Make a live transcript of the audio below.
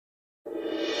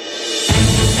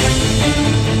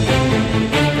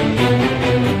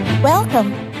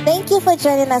Welcome. Thank you for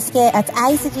joining us here at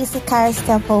ICGC Charis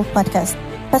Temple Podcast.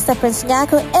 Pastor Prince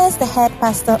Nyako is the head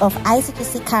pastor of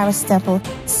ICGC Charis Temple,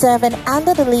 serving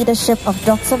under the leadership of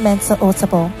Dr. Mensa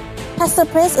Otabil. Pastor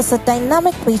Prince is a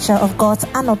dynamic preacher of God's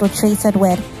unadulterated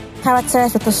word,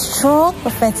 characterized with a strong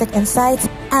prophetic insight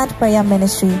and prayer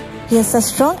ministry. He is a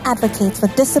strong advocate for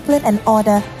discipline and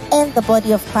order in the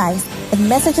body of Christ, with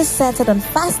messages centered on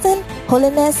fasting,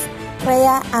 holiness,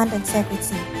 prayer, and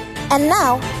integrity. And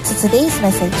now, to today's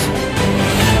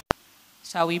message.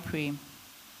 Shall we pray?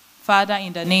 Father,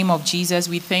 in the name of Jesus,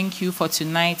 we thank you for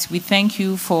tonight. We thank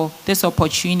you for this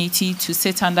opportunity to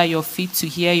sit under your feet to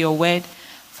hear your word.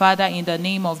 Father, in the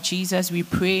name of Jesus, we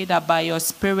pray that by your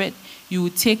Spirit, you will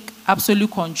take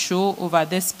absolute control over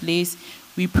this place.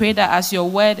 We pray that as your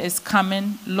word is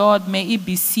coming, Lord, may it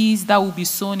be seeds that will be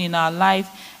sown in our life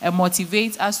and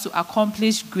motivate us to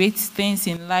accomplish great things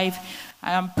in life.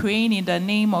 I am praying in the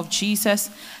name of Jesus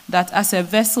that as a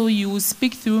vessel you will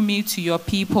speak through me to your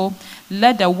people.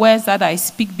 Let the words that I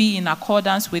speak be in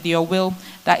accordance with your will,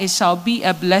 that it shall be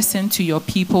a blessing to your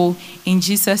people. In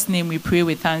Jesus' name we pray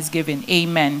with thanksgiving.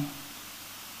 Amen.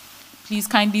 Please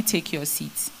kindly take your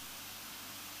seats.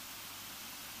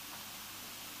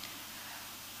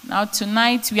 Now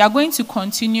tonight we are going to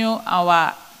continue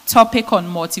our topic on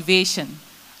motivation.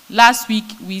 Last week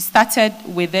we started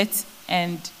with it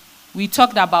and we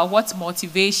talked about what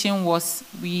motivation was.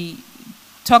 We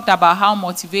talked about how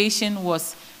motivation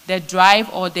was the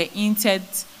drive or the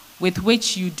intent with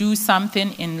which you do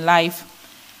something in life.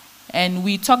 And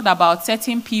we talked about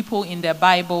certain people in the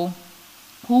Bible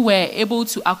who were able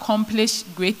to accomplish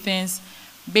great things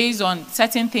based on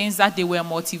certain things that they were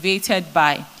motivated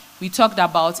by. We talked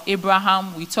about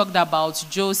Abraham, we talked about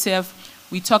Joseph,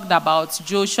 we talked about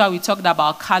Joshua, we talked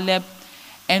about Caleb.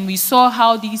 And we saw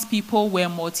how these people were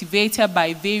motivated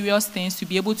by various things to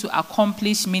be able to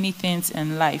accomplish many things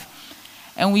in life.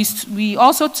 And we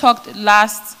also talked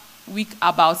last week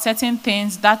about certain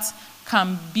things that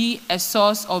can be a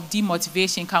source of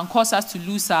demotivation, can cause us to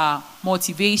lose our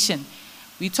motivation.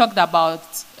 We talked about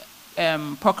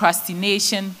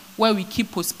procrastination, where we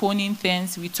keep postponing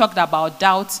things. We talked about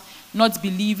doubt, not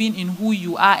believing in who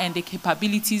you are and the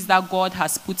capabilities that God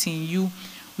has put in you.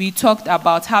 We talked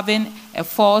about having a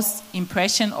false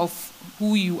impression of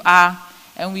who you are.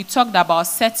 And we talked about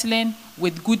settling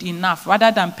with good enough rather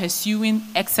than pursuing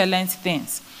excellent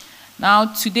things.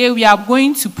 Now, today we are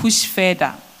going to push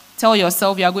further. Tell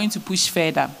yourself we are going to push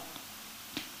further.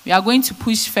 We are going to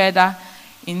push further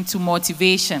into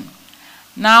motivation.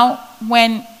 Now,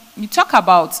 when you talk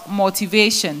about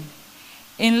motivation,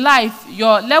 in life,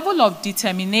 your level of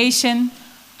determination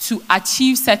to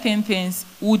achieve certain things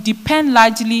will depend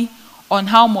largely on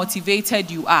how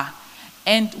motivated you are.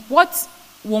 And what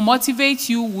will motivate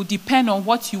you will depend on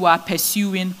what you are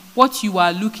pursuing, what you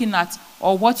are looking at,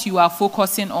 or what you are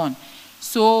focusing on.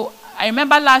 So I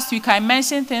remember last week I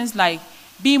mentioned things like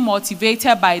being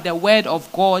motivated by the word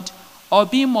of God, or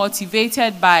being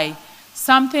motivated by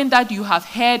something that you have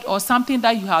heard or something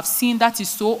that you have seen that is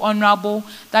so honorable,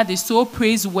 that is so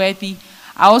praiseworthy.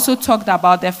 I also talked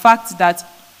about the fact that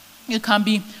you can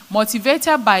be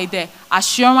motivated by the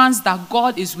assurance that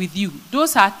God is with you.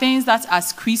 Those are things that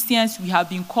as Christians we have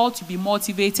been called to be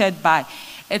motivated by.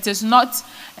 It is not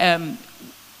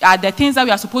the things that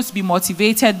we are supposed to be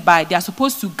motivated by. They are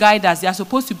supposed to guide us. They are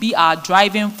supposed to be our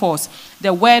driving force.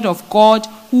 The word of God,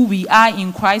 who we are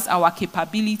in Christ, our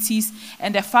capabilities,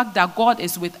 and the fact that God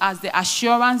is with us, the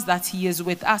assurance that he is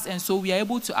with us, and so we are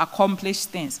able to accomplish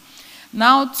things.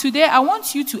 Now, today, I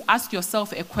want you to ask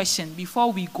yourself a question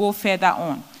before we go further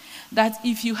on. That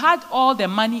if you had all the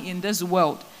money in this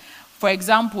world, for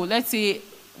example, let's say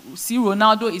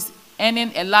Ronaldo is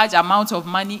earning a large amount of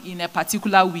money in a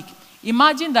particular week.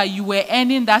 Imagine that you were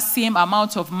earning that same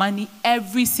amount of money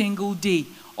every single day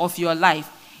of your life.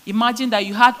 Imagine that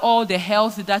you had all the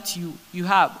health that you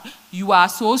have. You are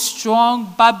so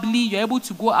strong, bubbly, you're able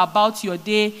to go about your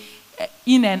day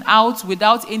in and out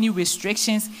without any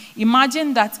restrictions.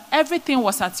 Imagine that everything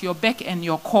was at your beck and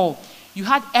your call. You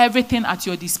had everything at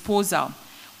your disposal.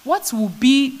 What would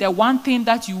be the one thing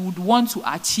that you would want to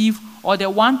achieve, or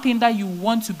the one thing that you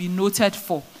want to be noted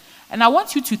for? And I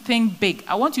want you to think big.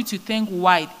 I want you to think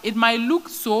wide. It might look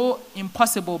so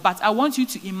impossible, but I want you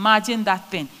to imagine that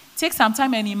thing. Take some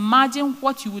time and imagine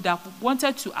what you would have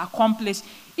wanted to accomplish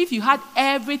if you had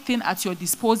everything at your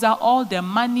disposal, all the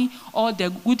money, all the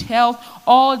good health,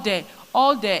 all the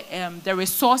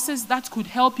resources that could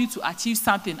help you to achieve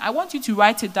something. I want you to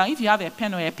write it down if you have a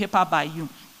pen or a paper by you.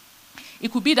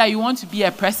 It could be that you want to be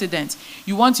a president.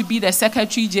 You want to be the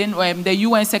Secretary General, the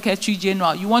UN Secretary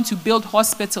General. You want to build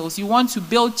hospitals. You want to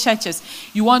build churches.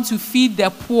 You want to feed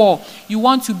the poor. You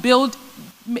want to build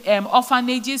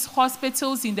orphanages,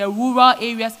 hospitals in the rural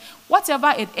areas.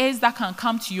 Whatever it is that can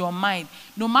come to your mind,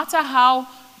 no matter how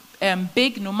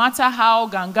big, no matter how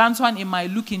gargantuan it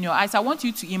might look in your eyes, I want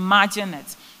you to imagine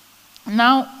it.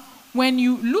 Now, when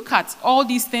you look at all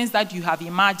these things that you have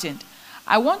imagined,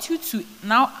 I want you to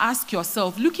now ask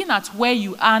yourself, looking at where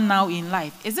you are now in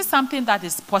life, is this something that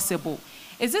is possible?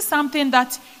 Is this something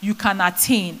that you can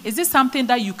attain? Is this something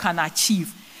that you can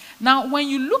achieve? Now, when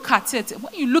you look at it,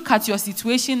 when you look at your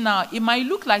situation now, it might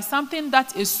look like something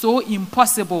that is so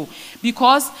impossible.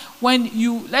 Because when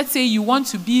you, let's say you want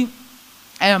to be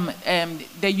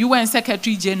the UN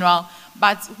Secretary General,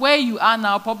 but where you are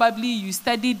now, probably you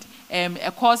studied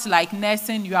a course like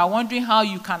nursing, you are wondering how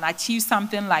you can achieve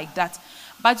something like that.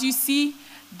 But you see,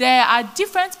 there are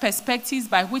different perspectives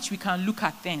by which we can look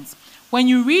at things. When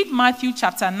you read Matthew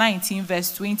chapter 19,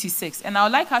 verse 26, and I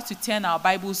would like us to turn our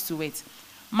Bibles to it.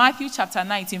 Matthew chapter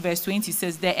 19, verse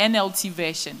 26, the NLT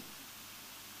version.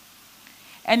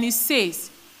 And it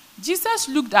says, Jesus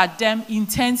looked at them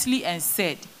intently and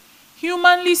said,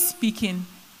 humanly speaking,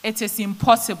 it is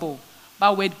impossible,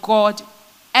 but with God,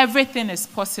 everything is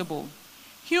possible.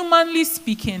 Humanly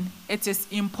speaking, it is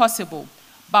impossible,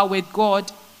 but with God,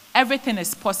 everything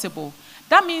is possible.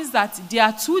 That means that there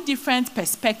are two different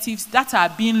perspectives that are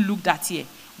being looked at here.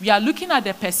 We are looking at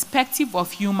the perspective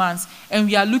of humans, and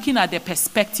we are looking at the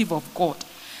perspective of God.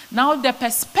 Now, the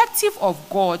perspective of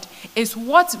God is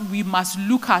what we must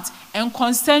look at and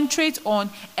concentrate on,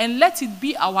 and let it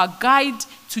be our guide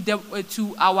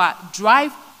to our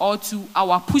drive or to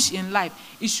our push in life.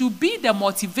 It should be the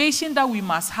motivation that we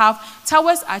must have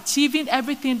towards achieving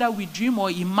everything that we dream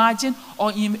or imagine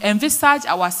or envisage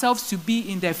ourselves to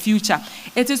be in the future.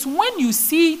 It is when you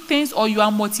see things or you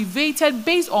are motivated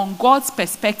based on God's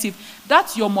perspective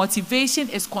that your motivation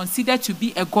is considered to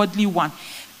be a godly one.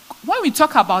 When we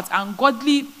talk about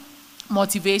ungodly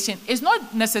motivation, it's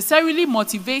not necessarily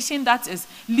motivation that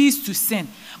leads to sin,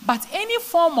 but any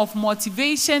form of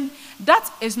motivation that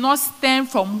is not stemmed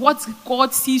from what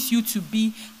God sees you to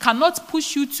be cannot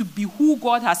push you to be who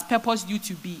God has purposed you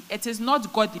to be. It is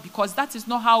not godly, because that is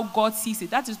not how God sees it.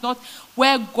 That is not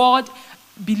where God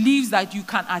believes that you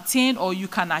can attain or you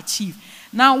can achieve.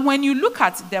 Now, when you look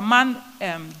at the man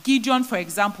Gideon, for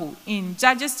example, in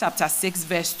Judges chapter 6,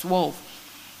 verse 12,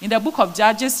 in the book of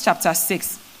Judges chapter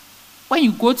 6, when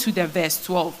you go to the verse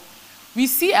 12, we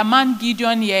see a man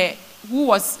Gideon here who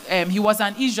was he was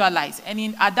an Israelite,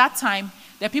 and at that time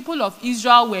the people of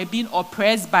Israel were being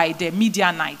oppressed by the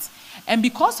Midianites, and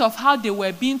because of how they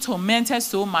were being tormented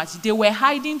so much, they were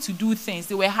hiding to do things.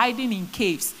 They were hiding in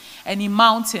caves and in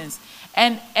mountains,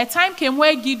 and a time came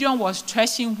where Gideon was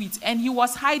threshing wheat, and he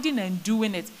was hiding and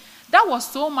doing it. That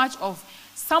was so much of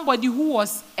somebody who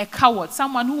was a coward,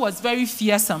 someone who was very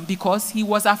fearsome, because he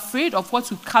was afraid of what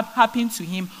would happen to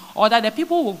him, or that the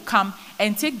people would come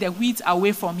and take the wheat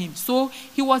away from him. So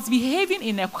he was behaving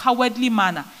in a cowardly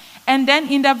manner. And then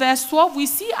in the verse 12, we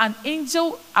see an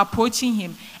angel approaching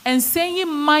him and saying,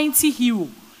 mighty hero,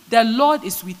 the Lord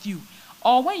is with you.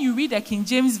 Or when you read the King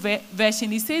James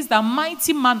version, it says the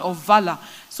mighty man of valor.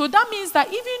 So that means that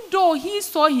even though he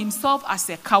saw himself as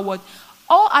a coward,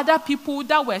 all other people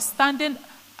that were standing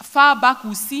far back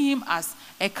will see him as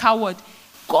a coward.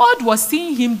 God was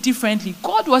seeing him differently.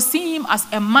 God was seeing him as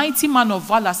a mighty man of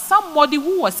valor, somebody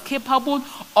who was capable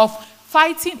of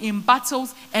fighting in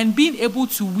battles and being able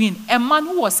to win. A man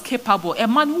who was capable, a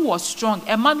man who was strong,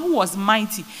 a man who was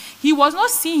mighty. He was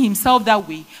not seeing himself that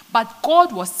way, but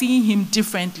God was seeing him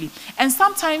differently. And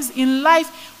sometimes in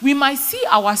life, we might see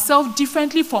ourselves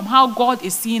differently from how God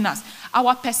is seeing us.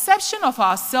 Our perception of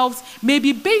ourselves may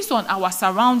be based on our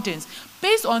surroundings,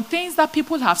 based on things that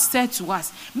people have said to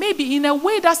us. Maybe in a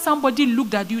way that somebody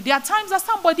looked at you. There are times that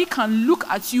somebody can look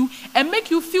at you and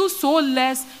make you feel so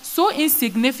less, so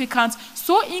insignificant,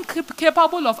 so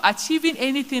incapable of achieving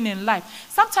anything in life.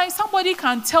 Sometimes somebody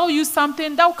can tell you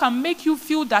something that can make you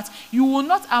feel that you will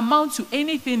not amount to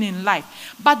anything in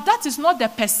life. But that is not the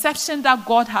perception that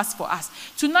God has for us.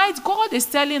 Tonight, God is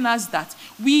telling us that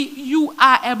you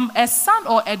are a son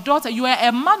or a daughter, you are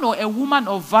a man or a woman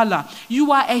of valor,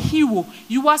 you are a hero,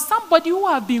 you are somebody who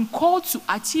have been called to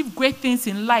achieve great things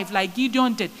in life like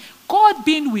Gideon did. God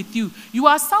being with you, you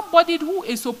are somebody who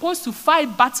is supposed to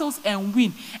fight battles and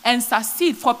win and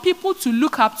succeed, for people to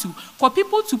look up to, for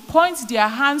people to point their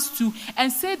hands to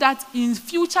and say that in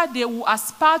future they will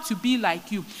aspire to be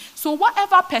like you. So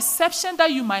whatever perception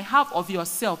that you might have of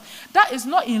yourself that is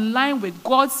not in line with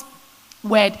God's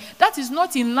word that is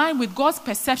not in line with God's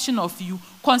perception of you,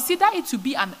 consider it to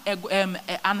be an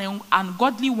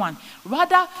ungodly one.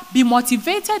 Rather, be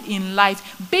motivated in life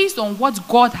based on what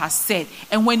God has said.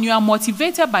 And when you are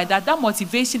motivated by that, that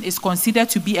motivation is considered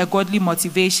to be a godly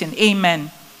motivation. Amen.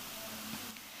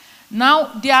 Now,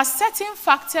 there are certain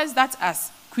factors that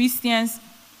as Christians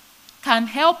can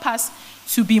help us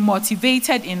to be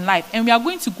motivated in life. And we are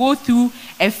going to go through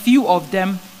a few of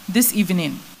them this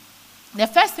evening. The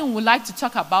first thing we'd like to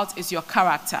talk about is your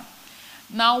character.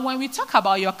 Now, when we talk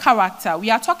about your character,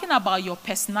 we are talking about your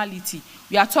personality.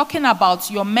 We are talking about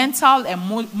your mental and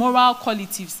moral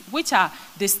qualities, which are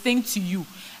distinct to you.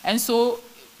 And so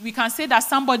we can say that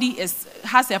somebody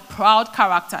has a proud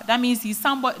character. That means he's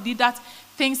somebody that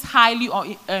thinks highly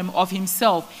of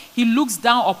himself. He looks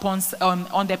down upon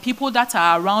on the people that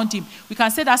are around him. We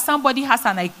can say that somebody has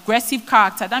an aggressive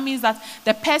character. That means that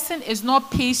the person is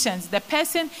not patient. The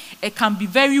person can be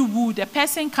very rude. The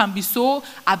person can be so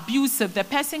abusive. The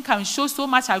person can show so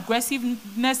much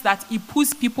aggressiveness that it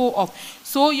puts people off.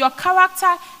 So your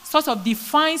character sort of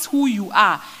defines who you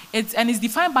are. And it's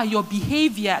defined by your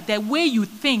behavior, the way you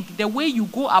think, the way you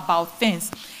go about things.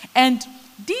 And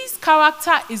this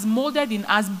character is molded in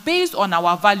us based on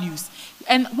our values.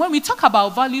 And when we talk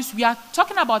about values, we are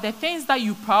talking about the things that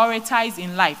you prioritize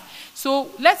in life. So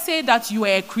let's say that you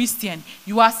are a Christian.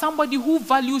 You are somebody who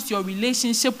values your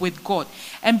relationship with God.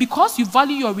 And because you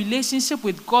value your relationship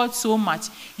with God so much,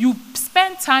 you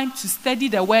spend time to study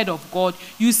the word of God.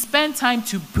 You spend time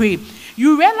to pray.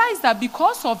 You realize that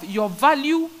because of your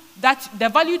value, the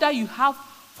value that you have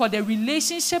for the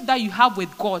relationship that you have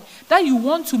with God, that you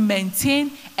want to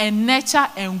maintain and nurture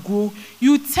and grow,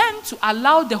 you tend to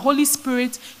allow the Holy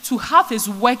Spirit to have his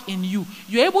work in you.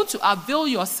 You're able to avail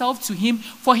yourself to him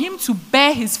for him to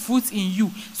bear his fruit in you.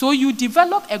 So you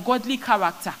develop a godly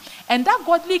character. And that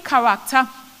godly character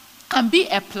can be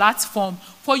a platform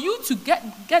for you to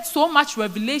get so much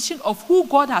revelation of who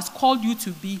God has called you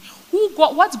to be,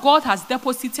 what God has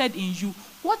deposited in you,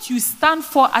 what you stand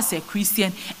for as a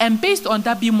Christian, and based on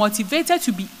that, be motivated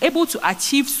to be able to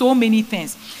achieve so many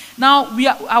things. Now,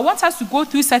 I want us to go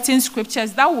through certain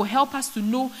scriptures that will help us to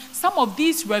know some of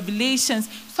these revelations,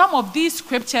 some of these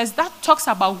scriptures that talks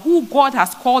about who God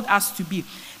has called us to be.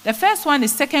 The first one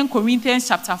is 2 Corinthians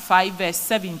chapter 5, verse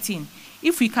 17.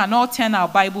 If we can all turn our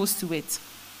Bibles to it.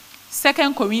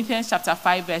 2 Corinthians chapter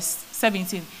 5, verse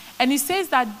 17. And it says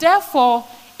that, therefore,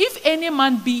 if any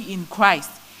man be in Christ,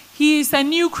 he is a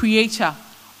new creature.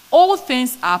 All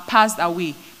things are passed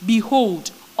away. Behold,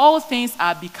 all things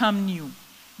are become new.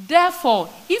 Therefore,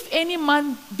 if any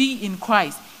man be in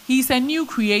Christ, he is a new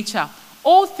creature.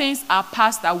 All things are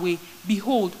passed away.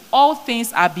 Behold, all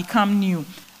things are become new.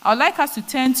 I would like us to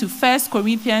turn to 1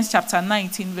 Corinthians chapter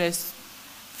 19, verse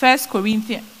 1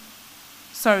 Corinthians.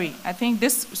 Sorry, I think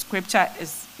this scripture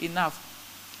is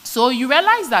enough. So you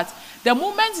realize that the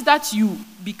moment that you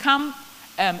become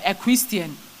a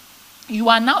Christian, you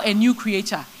are now a new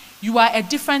creature. You are a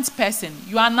different person.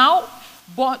 You are now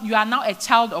born. You are now a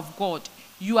child of God.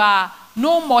 You are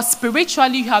no more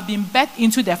spiritually. You have been birthed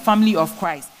into the family of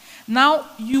Christ. Now,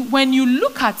 when you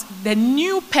look at the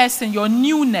new person, your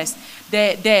newness,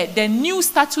 the new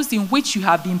status in which you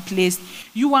have been placed,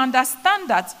 you understand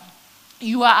that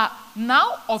you are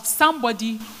now of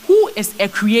somebody who is a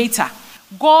creator.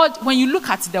 God, when you look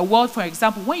at the world, for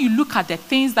example, when you look at the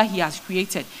things that he has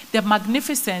created, the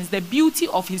magnificence, the beauty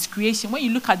of his creation, when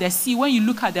you look at the sea, when you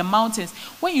look at the mountains,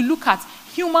 when you look at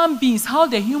human beings, how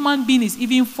the human being is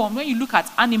even formed, when you look at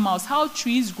animals, how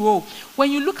trees grow, when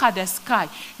you look at the sky,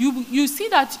 you see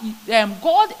that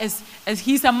God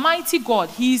he's a mighty God.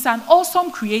 He is an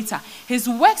awesome creator. His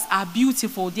works are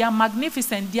beautiful. They are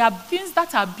magnificent. They are things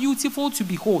that are beautiful to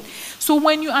behold. So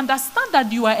when you understand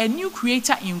that you are a new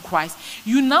creator in Christ,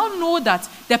 you now know that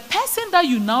the person that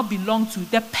you now belong to,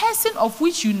 the person of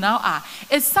which you now are,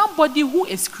 is somebody who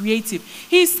is creative.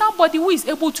 He is somebody who is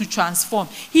able to transform.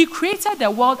 He created the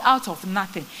world out of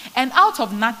nothing. And out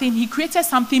of nothing, he created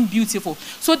something beautiful.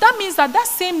 So that means that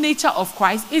same nature of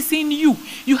Christ is in you.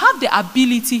 You have the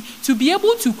ability to be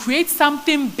able to create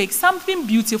something big, something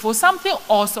beautiful, something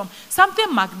awesome,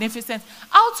 something magnificent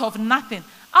out of nothing.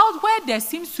 Out where there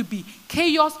seems to be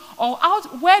chaos, or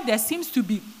out where there seems to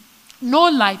be no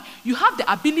life, you have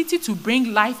the ability to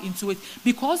bring life into it,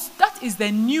 because that is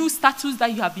the new status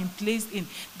that you have been placed in.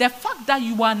 The fact that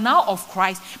you are now of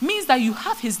Christ means that you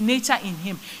have his nature in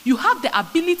him. You have the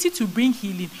ability to bring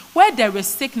healing. Where there is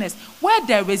sickness, where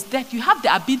there is death, you have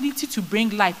the ability to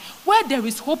bring life. Where there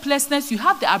is hopelessness, you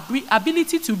have the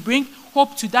ability to bring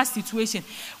hope to that situation.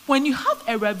 When you have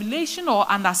a revelation or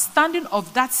understanding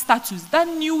of that status, that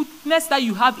newness that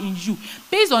you have in you,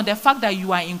 based on the fact that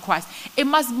you are in Christ, it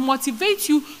must motivate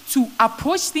you to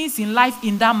approach things in life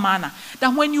in that manner.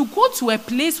 That when you go to a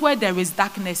place where there is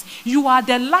darkness, you are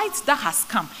the light that has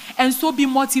come. And so be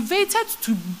motivated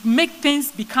to make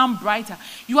things become brighter.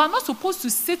 You are not supposed to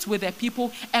sit with the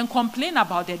people and complain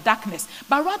about the darkness,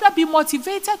 but rather be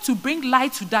motivated to bring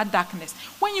light to that darkness.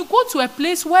 When you go to a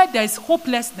place where there is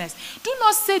hopelessness, do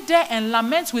not sit there and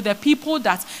lament with the people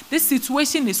that this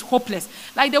situation is hopeless.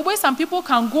 Like the way some people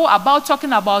can go about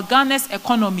talking about Ghana's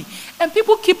economy, and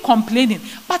people keep complaining.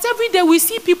 But every day we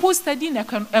see people studying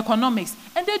economics,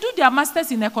 and they do their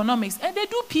masters in economics, and they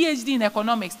do PhD in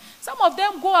economics. Some of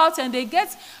them go out and they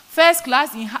get first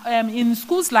class in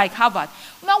schools like Harvard.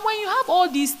 Now, when you have all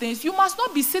these things, you must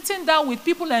not be sitting down with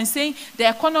people and saying the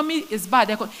economy is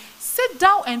bad. Sit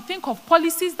down and think of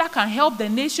policies that can help the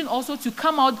nation also to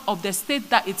come out of the state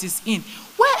that it is in.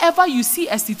 Wherever you see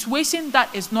a situation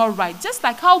that is not right, just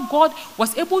like how God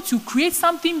was able to create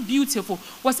something beautiful,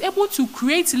 was able to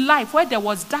create life where there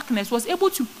was darkness, was able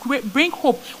to bring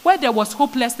hope where there was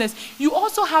hopelessness, you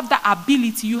also have that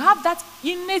ability, you have that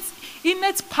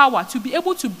innate power to be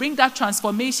able to bring that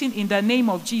transformation in the name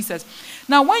of Jesus.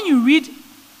 Now, when you read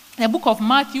the book of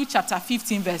Matthew chapter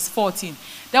 15 verse 14,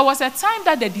 there was a time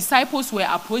that the disciples were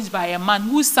approached by a man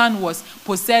whose son was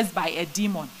possessed by a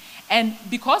demon. And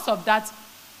because of that,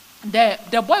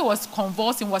 the boy was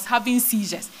convulsing, was having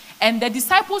seizures. And the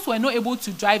disciples were not able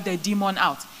to drive the demon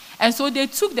out. And so they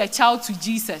took the child to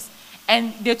Jesus.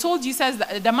 And they told Jesus,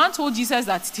 the man told Jesus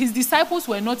that his disciples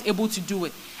were not able to do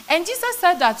it. And Jesus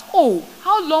said that, oh,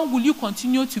 how long will you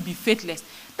continue to be faithless?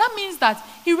 That means that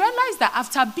he realized that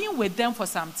after being with them for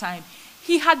some time,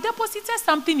 he had deposited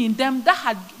something in them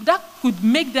that could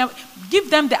make them, give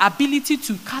them the ability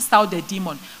to cast out the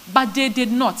demon. But they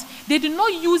did not. They did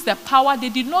not use the power. They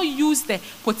did not use the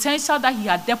potential that he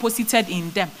had deposited in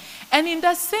them. And in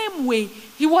the same way,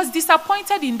 he was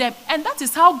disappointed in them. And that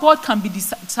is how God can be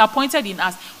disappointed in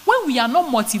us. When we are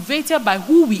not motivated by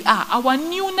who we are, our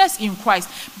newness in Christ,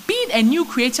 being a new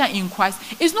creature in Christ,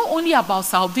 is not only about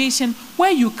salvation,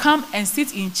 where you come and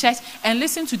sit in church and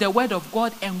listen to the word of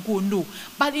God and go, no.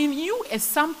 But in you is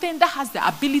something that has the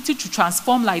ability to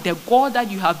transform like the God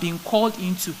that you have been called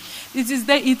into.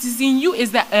 In you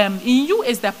is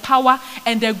the power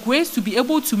and the grace to be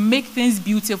able to make things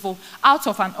beautiful out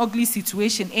of an ugly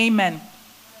situation. Amen.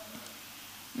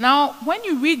 Now, when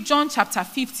you read John chapter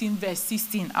 15, verse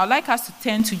 16, I would like us to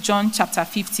turn to John chapter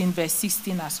 15, verse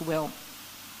 16 as well.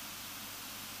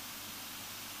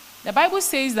 The Bible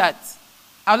says that,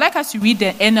 I would like us to read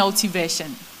the NLT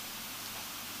version.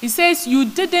 It says, "You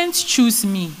didn't choose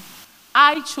me,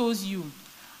 I chose you.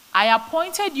 I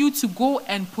appointed you to go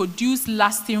and produce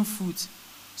lasting fruit,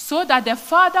 so that the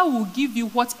Father will give you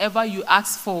whatever you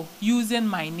ask for using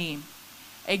my name."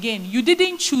 Again, you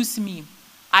didn't choose me,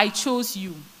 I chose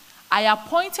you. I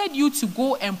appointed you to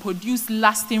go and produce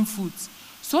lasting fruit,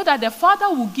 so that the Father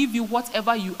will give you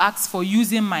whatever you ask for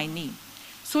using my name.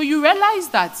 So you realize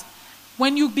that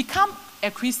when you become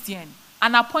a Christian,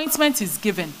 an appointment is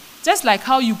given. Just like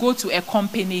how you go to a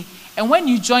company, and when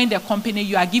you join the company,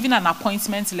 you are given an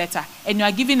appointment letter, and you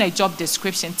are given a job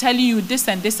description telling you this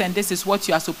and this and this is what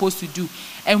you are supposed to do.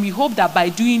 And we hope that by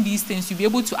doing these things, you'll be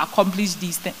able to accomplish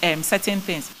these certain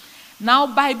things. Now,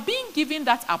 by being given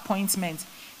that appointment,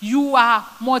 you are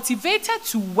motivated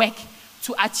to work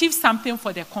to achieve something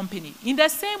for the company. In the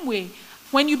same way,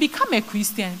 when you become a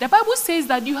Christian, the Bible says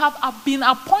that you have been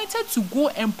appointed to go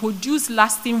and produce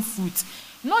lasting fruit.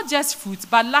 Not just fruit,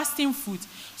 but lasting fruit.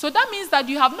 So that means that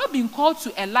you have not been called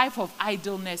to a life of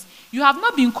idleness. You have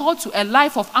not been called to a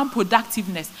life of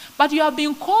unproductiveness. But you have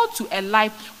been called to a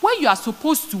life where you are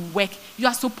supposed to work. You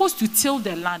are supposed to till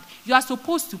the land. You are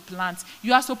supposed to plant.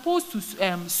 You are supposed to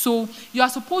sow. You are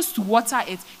supposed to water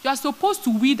it. You are supposed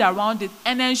to weed around it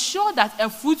and ensure that a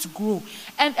fruit grows.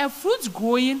 And a fruit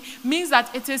growing means that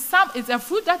it's a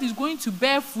fruit that is going to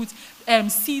bear fruit,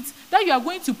 seeds that you are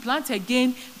going to plant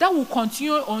again, that will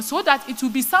continue on, so that it will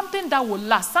be something that will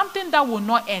last, something that will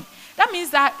not end. That means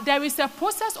that there is a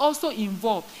process also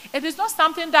involved. It is not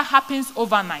something that happens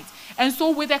overnight. And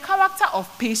so with the character of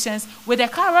patience, with the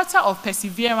character of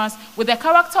perseverance, with the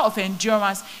character of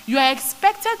endurance, you are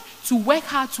expected to work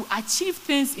hard to achieve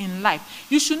things in life.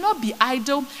 You should not be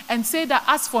idle and say that,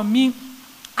 as for me,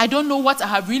 I don't know what I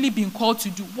have really been called to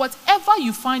do. Whatever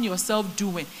you find yourself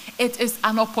doing, it is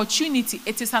an opportunity.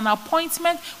 It is an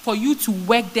appointment for you to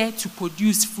work there to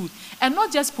produce fruit. And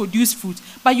not just produce fruit,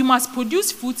 but you must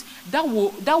produce fruit that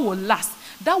will last,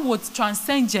 that would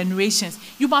transcend generations.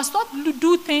 You must not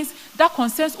do things that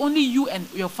concerns only you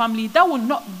and your family, that will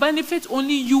not benefit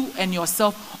only you and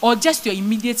yourself or just your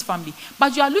immediate family.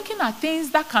 But you are looking at things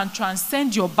that can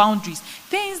transcend your boundaries,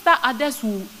 things that others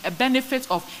will benefit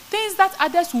of, things that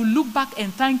others will look back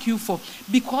and thank you for,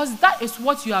 because that is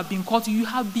what you have been called to. You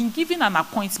have been given an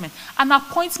appointment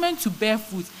to bear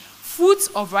fruit, fruits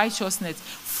of righteousness.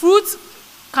 Fruits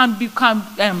can be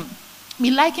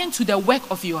likened to the work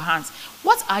of your hands.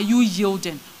 What are you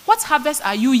yielding? What harvest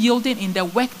are you yielding in the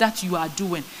work that you are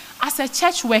doing? As a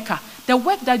church worker, the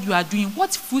work that you are doing,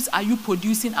 what fruits are you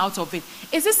producing out of it?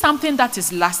 Is it something that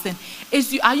is lasting?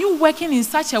 Are you working in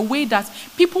such a way that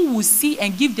people will see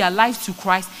and give their lives to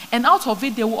Christ, and out of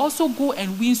it they will also go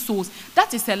and win souls?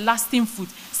 That is a lasting fruit,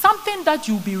 something that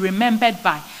you'll be remembered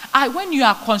by. When you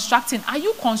are constructing, are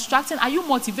you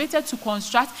motivated to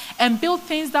construct and build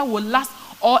things that will last?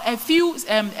 Or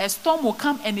a storm will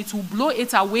come and it will blow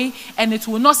it away and it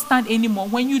will not stand anymore.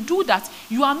 When you do that,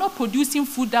 you are not producing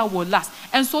food that will last.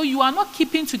 And so you are not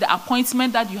keeping to the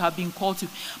appointment that you have been called to.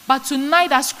 But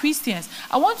tonight as Christians,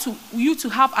 I want you to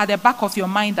have at the back of your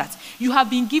mind that you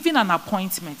have been given an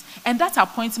appointment. And that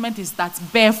appointment is that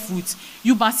bear fruit.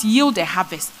 You must yield a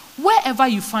harvest. Wherever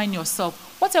you find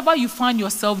yourself, whatever you find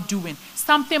yourself doing,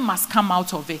 something must come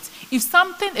out of it. If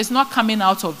something is not coming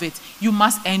out of it, you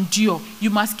must endure. You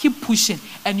must keep pushing.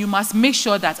 And you must make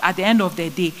sure that at the end of the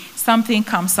day, something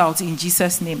comes out in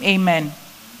Jesus' name. Amen.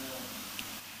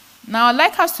 Now, I'd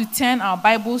like us to turn our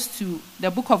Bibles to the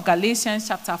book of Galatians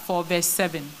chapter 4, verse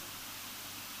 7.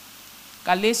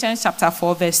 Galatians chapter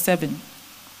 4, verse 7.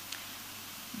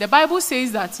 The Bible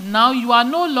says that now you are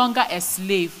no longer a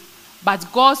slave, but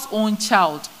God's own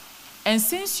child. And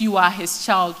since you are his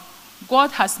child,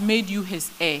 God has made you his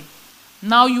heir.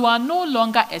 Now you are no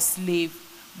longer a slave,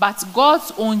 but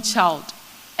God's own child.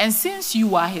 And since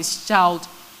you are his child,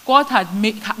 God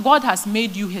has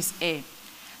made you his heir.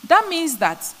 That means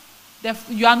that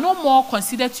you are no more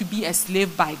considered to be a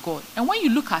slave by God. And when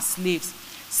you look at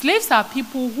slaves are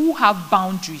people who have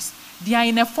boundaries. They are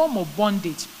in a form of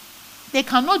bondage. They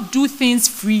cannot do things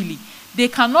freely. They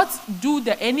cannot do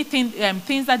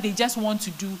things that they just want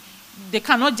to do. They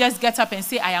cannot just get up and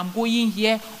say, I am going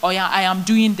here or I am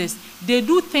doing this. They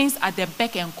do things at the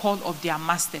beck and call of their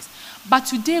masters. But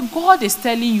today, God is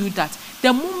telling you that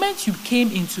the moment you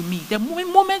came into me, the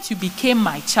moment you became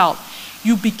my child,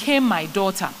 you became my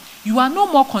daughter, you are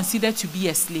no more considered to be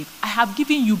a slave. I have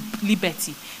given you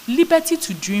liberty. Liberty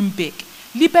to dream big.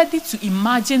 Liberty to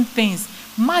imagine things.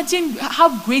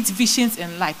 Have great visions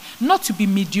in life, not to be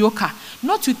mediocre,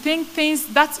 not to think things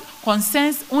that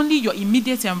concerns only your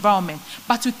immediate environment,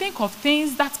 but to think of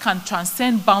things that can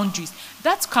transcend boundaries,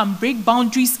 that can break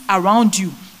boundaries around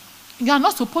you. You are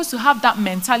not supposed to have that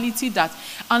mentality that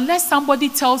unless somebody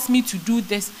tells me to do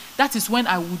this, that is when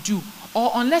I will do.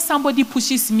 Or unless somebody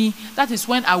pushes me, that is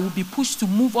when I will be pushed to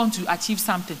move on to achieve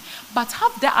something. But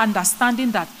have the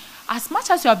understanding that as much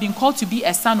as you have been called to be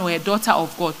a son or a daughter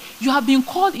of God, you have been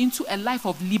called into a life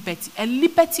of liberty, a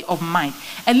liberty of mind,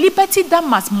 a liberty that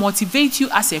must motivate you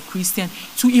as a Christian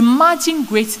to imagine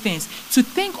great things, to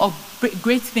think of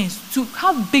great things, to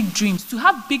have big dreams, to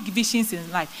have big visions in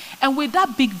life. And with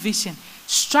that big vision,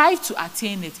 strive to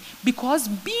attain it, because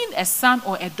being a son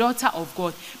or a daughter of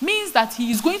God means that he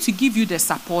is going to give you the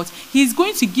support. He is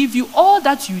going to give you all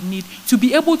that you need to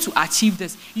be able to achieve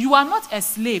this. You are not a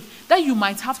slave that you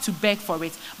might have to beg for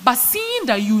it, but seeing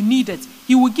that you need it,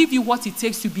 he will give you what it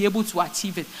takes to be able to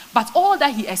achieve it. But all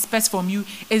that he expects from you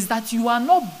is that you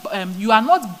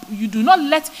do not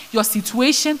let your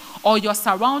situation or your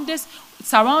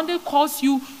surrounding cause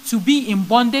you to be in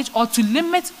bondage or to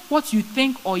limit what you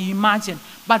think or imagine,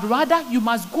 but rather you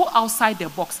must go outside the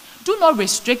box. Do not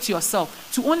restrict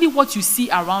yourself to only what you see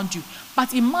around you,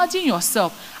 but imagine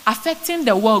yourself affecting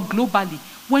the world globally.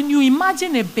 When you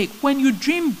imagine it big, when you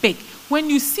dream big, when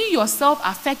you see yourself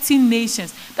affecting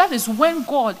nations, that is when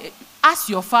God, as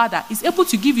your Father, is able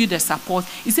to give you the support,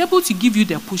 is able to give you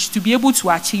the push to be able to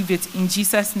achieve it. In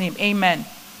Jesus' name, amen.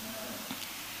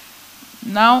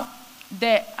 Now,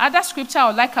 the other scripture I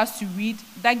would like us to read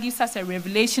that gives us a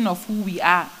revelation of who we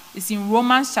are is in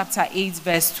Romans chapter 8,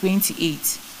 verse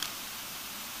 28.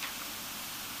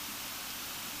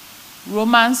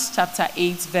 Romans chapter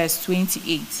 8, verse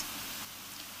 28.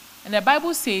 And the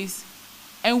Bible says,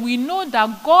 and we know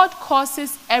that God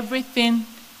causes everything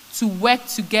to work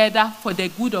together for the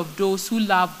good of those who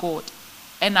love God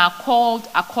and are called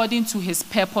according to his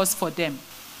purpose for them.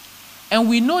 And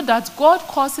we know that God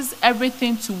causes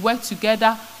everything to work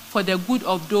together for the good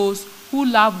of those who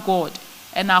love God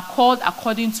and are called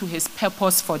according to his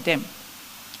purpose for them.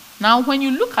 Now, when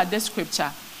you look at this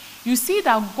scripture, you see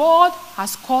that God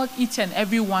has called each and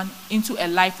every one into a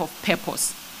life of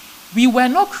purpose. We were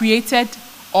not created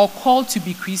or called to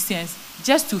be Christians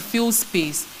just to fill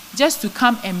space, just to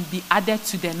come and be added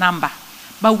to the number.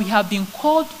 But we have been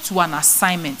called to an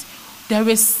assignment. There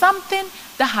is something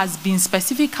that has been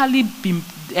specifically been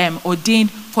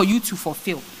ordained for you to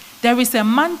fulfill. There is a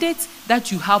mandate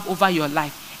that you have over your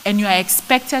life, and you are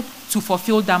expected to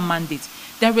fulfill that mandate.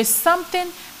 There is something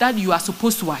that you are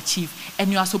supposed to achieve,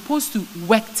 and you are supposed to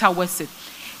work towards it.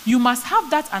 You must have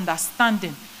that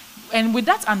understanding. And with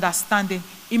that understanding,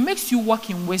 it makes you walk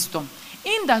in wisdom.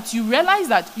 In that you realize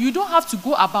that you don't have to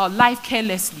go about life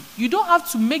carelessly. You don't have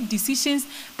to make decisions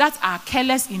that are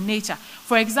careless in nature.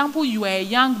 For example, you are a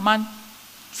young man.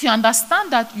 You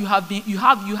understand that you have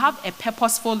a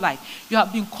purposeful life. You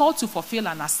have been called to fulfill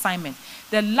an assignment.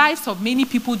 The lives of many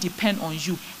people depend on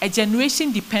you. A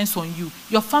generation depends on you.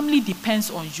 Your family depends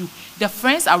on you. The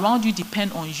friends around you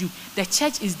depend on you. The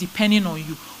church is depending on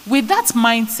you. With that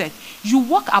mindset, you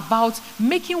walk about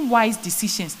making wise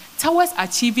decisions towards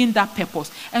achieving that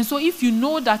purpose. And so if you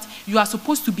know that you are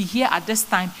supposed to be here at this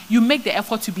time, you make the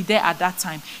effort to be there at that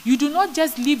time. You do not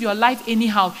just live your life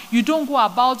anyhow. You don't go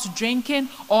about drinking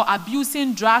or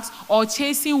abusing drugs or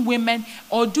chasing women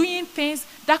or doing things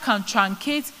that can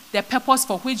truncate the purpose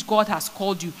for which God has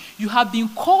called you. You have been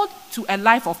called to a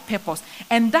life of purpose,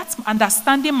 and that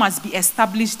understanding must be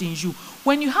established in you.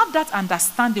 When you have that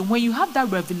understanding, when you have that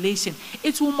revelation,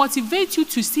 it will motivate you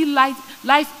to see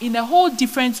life in a whole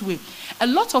different way. A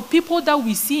lot of people that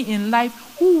we see in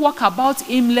life who walk about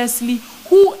aimlessly,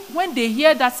 who, when they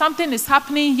hear that something is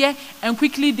happening here and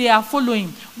quickly they are following,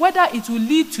 whether it will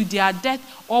lead to their death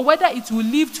or whether it will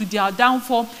lead to their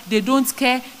downfall, they don't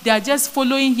care. They are just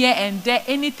following here and there.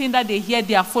 Anything that they hear,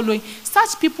 they are following.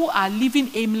 Such people are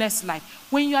living aimless life.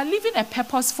 When you are living a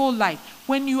purposeful life,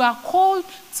 when you are called,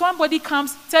 somebody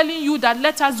comes telling you that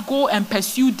let us go and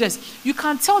pursue this, you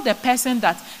can tell the person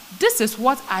that this is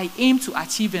what I aim to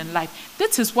achieve in life.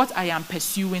 This is what I am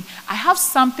pursuing. I have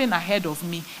something ahead of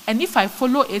me, and if I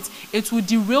follow it, it will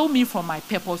derail me from my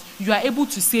purpose. You are able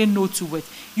to say no to it.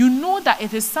 You know that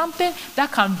it is something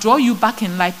that can draw you back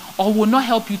in life or will not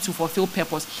help you to fulfill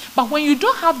purpose. But when you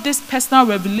don't have this personal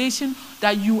revelation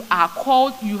that you are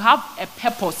called, you have a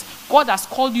purpose, God has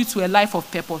called you to a life of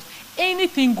purpose,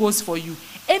 anything goes for you.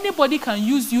 Anybody can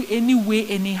use you any way,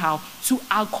 anyhow, to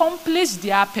accomplish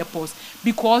their purpose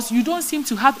because you don't seem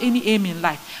to have any aim in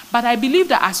life. But I believe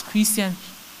that as Christians,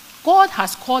 God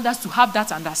has called us to have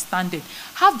that understanding,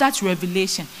 have that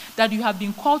revelation that you have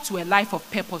been called to a life of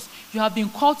purpose. You have been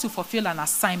called to fulfill an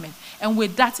assignment. And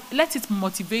with that, let it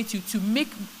motivate you to make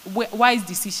wise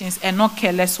decisions and not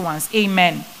careless ones.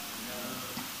 Amen.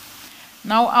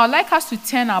 Now, I would like us to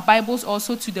turn our Bibles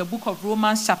also to the book of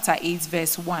Romans chapter 8,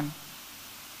 verse 1.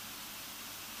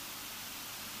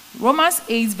 Romans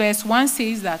 8, verse 1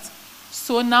 says that,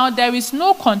 so now there is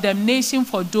no condemnation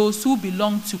for those who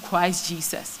belong to Christ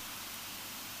Jesus.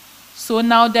 So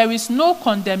now there is no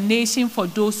condemnation for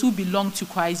those who belong to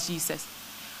Christ Jesus.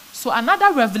 So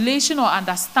another revelation or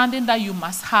understanding that you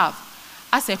must have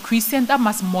as a Christian that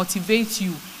must motivate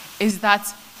you is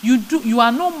that you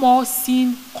are no more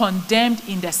seen condemned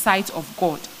in the sight of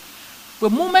God. The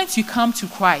moment you come to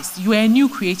Christ, you are a new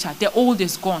creature. The old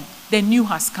is gone. The new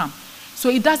has come. So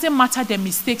it doesn't matter the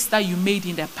mistakes that you made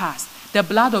in the past. The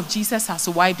blood of Jesus has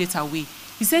wiped it away.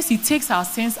 He says he takes our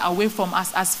sins away from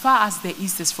us as far as the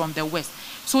east is from the west.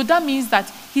 So that means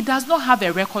that he does not have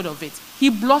a record of it. He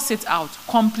blots it out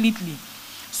completely.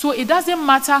 So it doesn't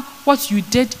matter what you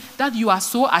did that you are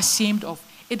so ashamed of.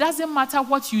 It doesn't matter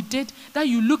what you did that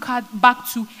you look back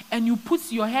to and you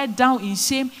put your head down in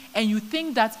shame and you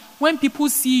think that when people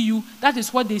see you, that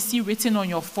is what they see written on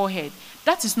your forehead.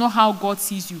 That is not how God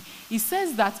sees you. He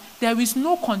says that there is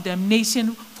no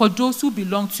condemnation for those who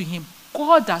belong to him.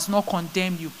 God does not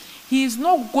condemn you. He is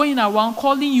not going around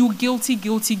calling you guilty,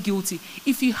 guilty, guilty.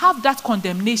 If you have that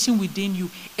condemnation within you,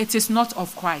 it is not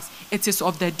of Christ. It is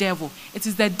of the devil. It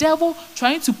is the devil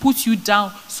trying to put you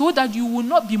down so that you will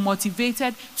not be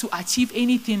motivated to achieve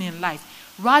anything in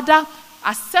life. Rather,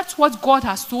 accept what God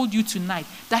has told you tonight,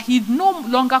 that he no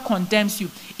longer condemns you.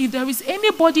 If there is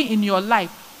anybody in your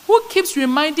life who keeps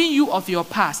reminding you of your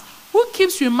past, who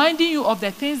keeps reminding you of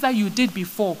the things that you did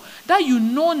before, that you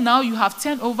know now you have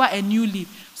turned over a new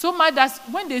leaf, so much that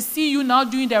when they see you now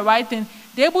doing the right thing,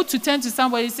 they're able to turn to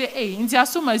somebody and say, hey,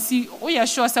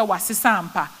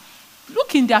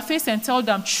 look in their face and tell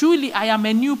them, truly, I am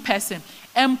a new person.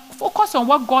 And focus on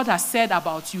what God has said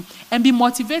about you and be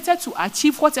motivated to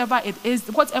achieve whatever it is,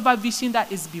 whatever vision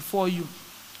that is before you.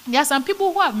 There are some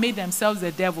people who have made themselves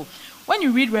the devil. When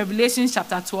you read Revelation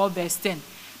chapter 12, verse 10,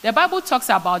 The Bible talks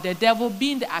about the devil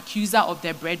being the accuser of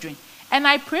the brethren. And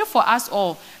I pray for us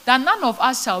all that none of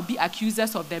us shall be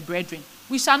accusers of the brethren.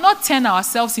 We shall not turn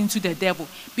ourselves into the devil,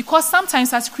 because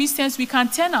sometimes as Christians we can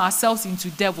turn ourselves into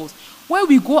devils when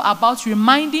we go about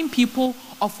reminding people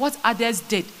of what others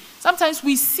did. Sometimes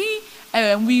we see,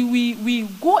 we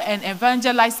go and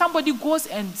evangelize. Somebody goes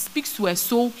and speaks to a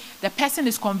soul. The person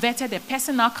is converted. The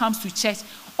person now comes to church,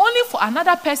 only for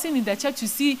another person in the church to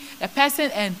see the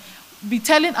person and be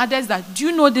telling others that, do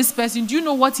you know this person? Do you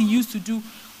know what he used to do?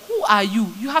 Who are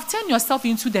you? You have turned yourself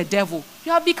into the devil.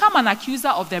 You have become an accuser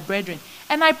of the brethren.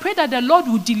 And I pray that the Lord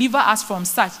will deliver us from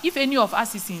such. If any of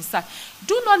us is in such,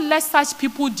 do not let such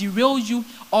people derail you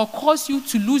or cause you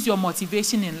to lose your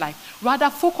motivation in life. Rather,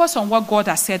 focus on what God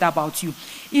has said about you.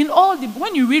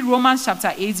 When you read Romans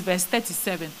chapter 8, verse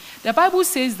 37, the Bible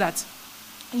says that,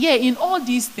 in all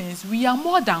these things, we are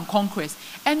more than conquerors.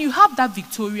 And you have that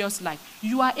victorious life.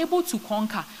 You are able to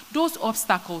conquer those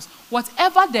obstacles.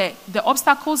 Whatever the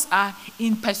obstacles are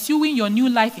in pursuing your new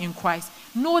life in Christ,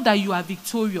 know that you are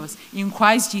victorious. In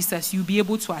Christ Jesus, you'll be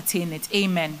able to attain it.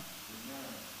 Amen.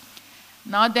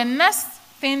 Now, the next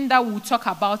thing that we'll talk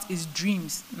about is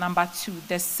dreams. Number 2.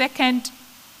 The second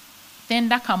thing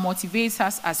that can motivate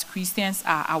us as Christians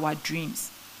are our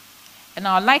dreams. And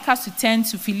I would like us to turn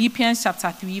to Philippians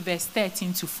chapter 3, verse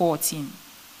 13 to 14.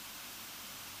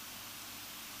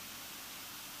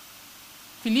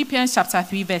 Philippians chapter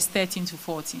 3, verse 13 to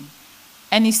 14.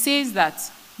 And it says that,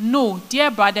 "No,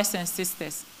 dear brothers and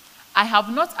sisters, I have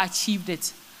not achieved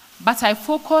it, but I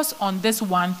focus on this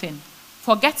one thing,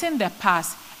 forgetting the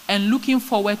past and looking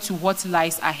forward to what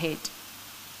lies ahead.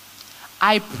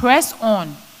 I press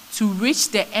on to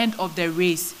reach the end of the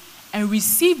race and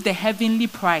receive the heavenly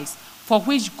prize for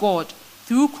which God,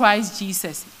 through Christ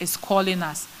Jesus, is calling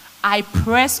us." I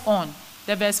press on.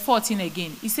 The verse 14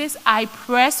 again. It says, "I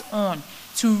press on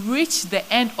to reach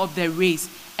the end of the race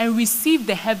and receive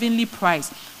the heavenly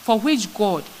prize for which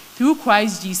God, through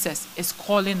Christ Jesus, is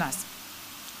calling us."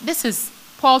 This is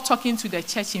Paul talking to the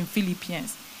church in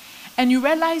Philippians. And you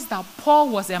realize that Paul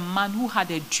was a man who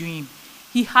had a dream.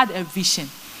 He had a vision.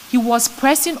 He was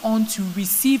pressing on to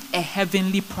receive a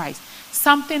heavenly prize,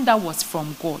 something that was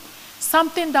from God,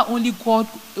 something that only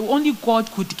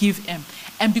God could give him.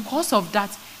 And because of that,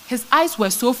 his eyes were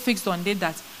so fixed on it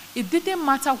that it didn't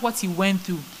matter what he went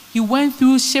through. He went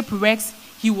through shipwrecks.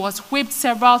 He was whipped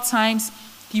several times.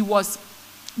 He was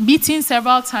beaten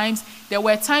several times. There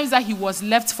were times that he was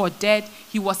left for dead.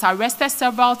 He was arrested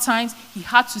several times. He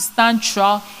had to stand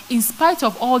trial. In spite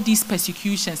of all these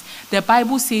persecutions, the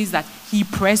Bible says that he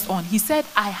pressed on. He said,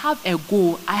 "I have a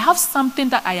goal. I have something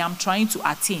that I am trying to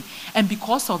attain. And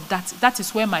because of that, that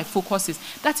is where my focus is.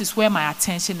 That is where my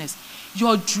attention is."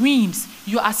 Your dreams,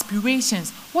 your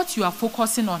aspirations, what you are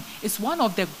focusing on is one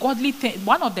of the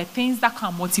things that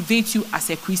can motivate you as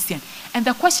a Christian. And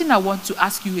the question I want to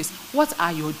ask you is, what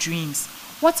are your dreams?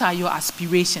 What are your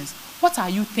aspirations? What are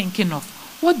you thinking of?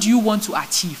 What do you want to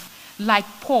achieve? Like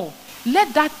Paul,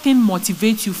 let that thing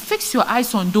motivate you. Fix your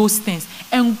eyes on those things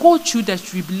and go through the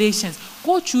tribulations,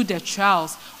 go through the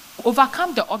trials,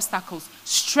 overcome the obstacles,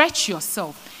 stretch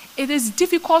yourself. It is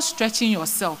difficult stretching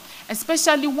yourself,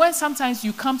 especially when sometimes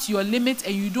you come to your limit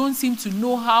and you don't seem to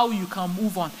know how you can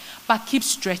move on. But keep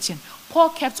stretching. Paul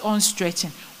kept on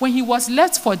stretching. When he was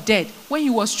left for dead, when he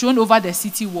was thrown over the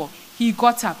city wall, he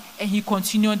got up and he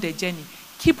continued the journey.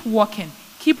 Keep walking,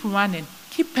 keep running,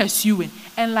 keep pursuing.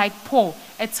 And like Paul,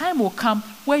 a time will come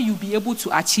where you'll be able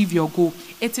to achieve your goal.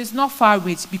 It is not far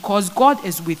away because God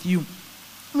is with you.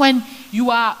 When you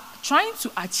are trying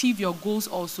to achieve your goals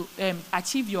also,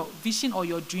 achieve your vision or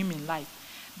your dream in life,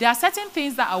 there are certain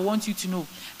things that I want you to know,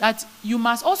 that you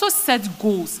must also set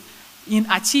goals in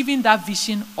achieving that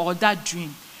vision or that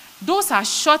dream. Those are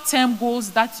short-term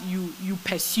goals that you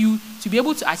pursue to be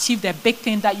able to achieve the big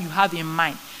thing that you have in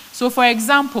mind. So for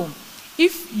example,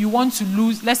 if you want to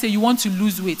lose, let's say you want to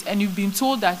lose weight and you've been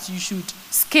told that you should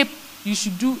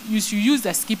use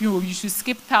the skipping rope, you should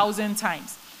skip 1,000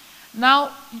 times. Now,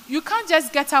 you can't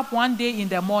just get up one day in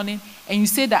the morning and you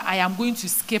say that I am going to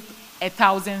skip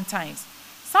 1,000 times.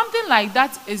 Something like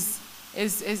that is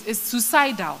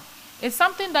suicidal. It's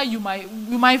something that you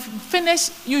might finish.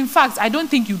 In fact, I don't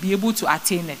think you'll be able to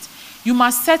attain it. You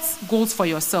must set goals for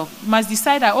yourself. You must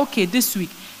decide that, okay, this week,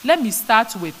 let me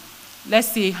start with,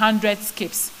 let's say, 100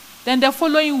 skips. Then the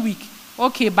following week,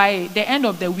 okay, by the end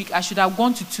of the week, I should have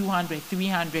gone to 200,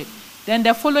 300. Then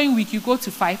the following week, you go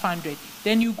to 500.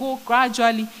 Then you go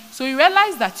gradually. So you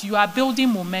realize that you are building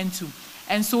momentum.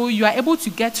 And so you are able to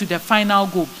get to the final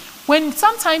goal. When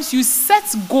sometimes you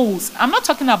set goals, I'm not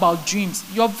talking about dreams.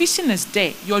 Your vision is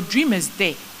there. Your dream is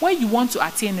there. Where you want to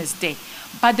attain is there.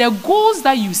 But the goals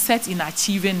that you set in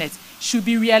achieving it should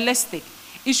be realistic.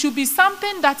 It should be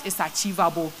something that is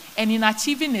achievable. And in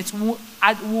achieving it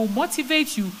will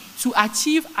motivate you to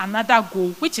achieve another goal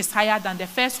which is higher than the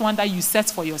first one that you set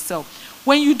for yourself.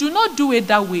 When you do not do it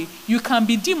that way, you can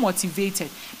be demotivated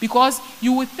because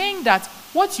you will think that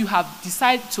what you have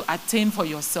decided to attain for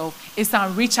yourself is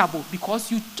unreachable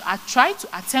because you are trying to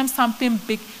attempt something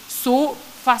big so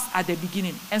fast at the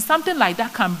beginning. And something like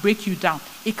that can break you down.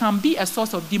 It can be a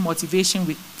source of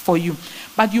demotivation for you.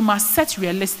 But you must set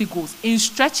realistic goals. In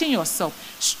stretching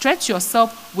yourself, stretch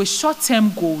yourself with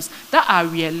short-term goals that are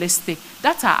realistic,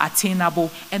 that are attainable,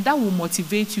 and that will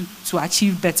motivate you to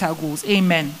achieve better goals.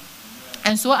 Amen.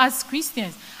 And so as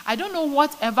Christians, I don't know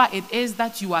whatever it is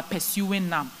that you are pursuing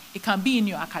now. It can be in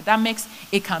your academics,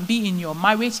 it can be in your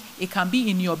marriage, it can be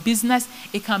in your business,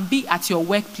 it can be at your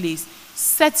workplace.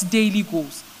 Set daily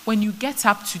goals. When you get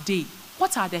up today,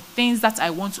 what are the things that I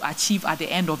want to achieve at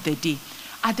the end of the day?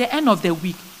 At the end of the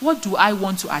week, what do I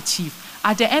want to achieve?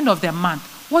 At the end of the month,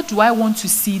 what do I want to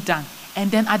see done? And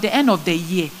then at the end of the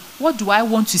year, what do I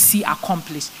want to see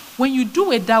accomplished? When you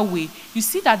do it that way, you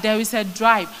see that there is a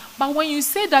drive. But when you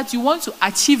say that you want to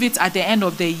achieve it at the end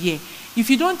of the year, if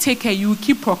you don't take care, you will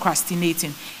keep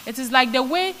procrastinating. It is like the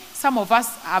way some of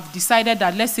us have decided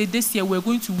that, let's say this year we're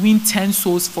going to win 10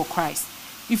 souls for Christ.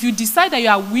 If you decide that you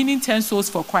are winning 10 souls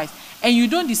for Christ, and you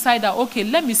don't decide that, okay,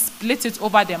 let me split it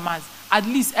over the months, at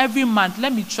least every month,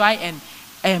 let me try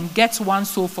and get 1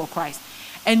 soul for Christ.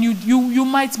 And you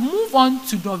might move on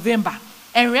to November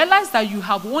and realize that you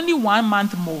have only 1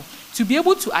 month more to be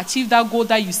able to achieve that goal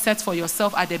that you set for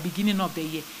yourself at the beginning of the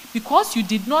year. Because you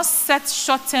did not set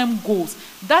short-term goals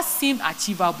that seem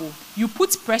achievable, you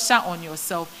put pressure on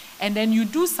yourself, and then you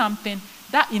do something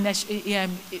that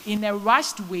in a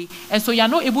rushed way, and so you're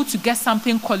not able to get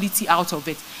something quality out of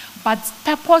it. But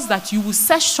purpose that you will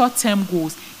set short-term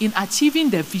goals in achieving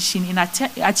the vision, in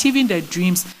achieving the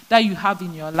dreams that you have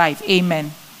in your life.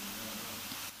 Amen.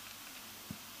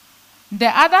 The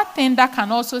other thing that can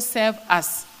also serve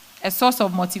as a source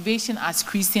of motivation as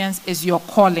Christians is your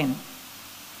calling.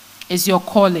 Is your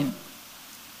calling.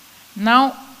 Now,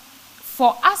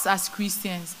 for us as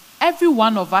Christians, every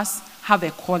one of us have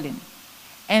a calling.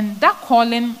 And that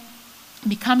calling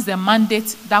becomes the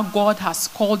mandate that God has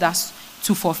called us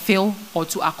to fulfill or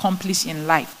to accomplish in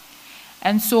life.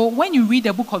 And so when you read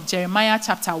the book of Jeremiah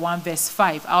chapter 1 verse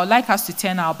 5, I would like us to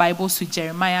turn our Bibles to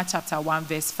Jeremiah chapter 1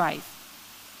 verse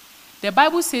 5. The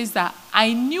Bible says that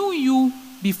I knew you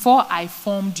before I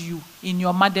formed you in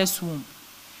your mother's womb.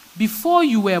 Before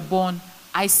you were born,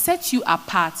 I set you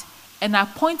apart and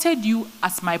appointed you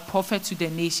as my prophet to the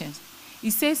nations.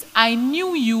 It says, I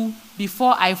knew you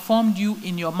before I formed you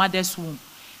in your mother's womb.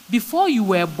 Before you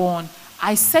were born,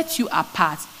 I set you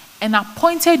apart and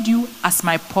appointed you as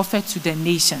my prophet to the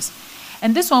nations.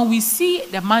 And this one, we see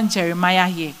the man Jeremiah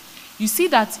here. You see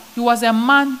that he was a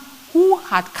man who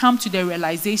had come to the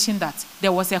realization that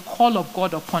there was a call of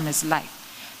God upon his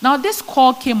life. Now, this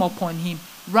call came upon him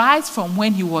right from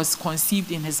when he was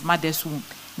conceived in his mother's womb.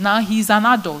 Now he is an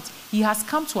adult. He has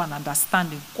come to an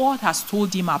understanding. God has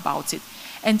told him about it.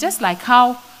 And just like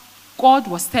how God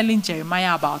was telling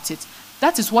Jeremiah about it,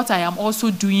 that is what I am also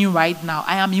doing right now.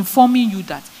 I am informing you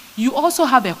that you also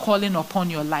have a calling upon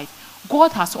your life.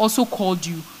 God has also called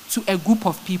you to a group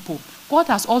of people. God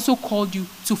has also called you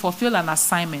to fulfill an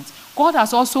assignment. God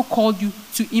has also called you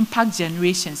to impact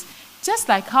generations. Just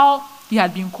like how he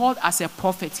had been called as a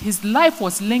prophet, his life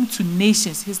was linked to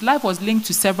nations. His life was linked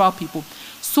to several people.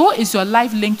 So is your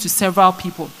life linked to several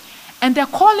people. And the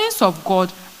callings of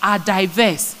God are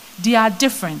diverse. They are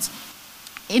different.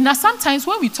 Sometimes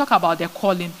when we talk about the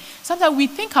calling, sometimes we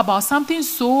think about something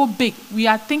so big. We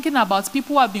are thinking about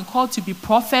people who have been called to be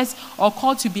prophets or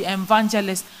called to be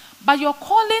evangelists. But your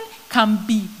calling can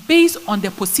be based on the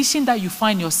position that you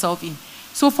find yourself in.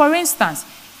 So for instance,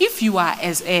 if you are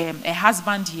as a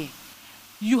husband here,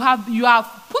 you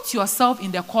have put yourself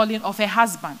in the calling of a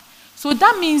husband. So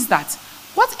that means that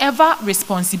whatever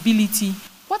responsibility,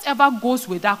 whatever goes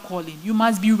with that calling, you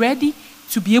must be ready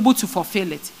to be able to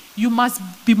fulfill it. You must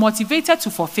be motivated to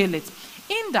fulfill it.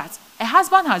 In that, a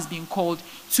husband has been called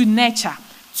to nurture,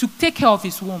 to take care of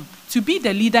his home, to be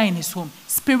the leader in his home,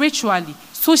 spiritually,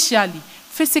 socially,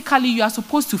 physically. You are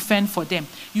supposed to fend for them.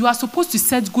 You are supposed to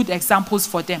set good examples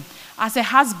for them. As a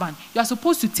husband, you are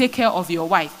supposed to take care of your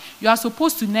wife. You are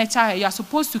supposed to nurture her. You are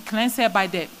supposed to cleanse her by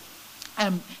the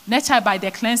nurture by the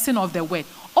cleansing of the word.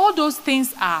 All those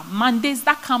things are mandates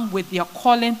that come with your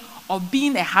calling of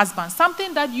being a husband,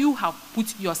 something that you have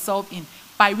put yourself in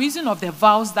by reason of the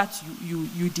vows that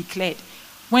you declared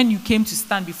when you came to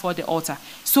stand before the altar.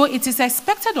 So it is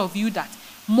expected of you that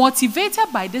motivated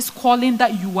by this calling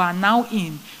that you are now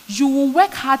in, you will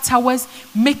work hard towards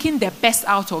making the best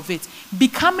out of it,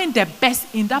 becoming the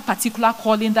best in that particular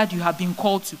calling that you have been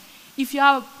called to. If you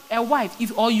are a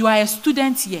wife, or you are a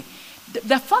student here,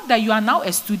 the fact that you are now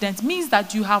a student means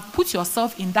that you have put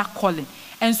yourself in that calling.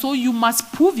 And so you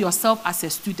must prove yourself as a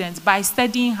student by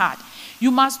studying hard. You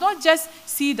must not just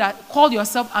see that, call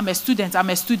yourself, I'm a student,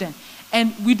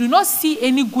 and we do not see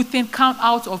any good thing come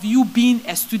out of you being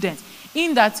a student,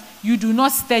 in that you do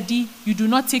not study, you do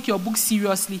not take your book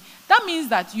seriously. That means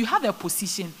that you have a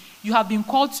position, you have been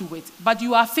called to it, but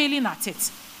you are failing at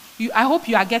it. I hope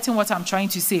you are getting what I'm trying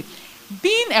to say.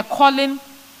 Being a calling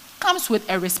comes with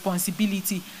a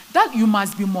responsibility that you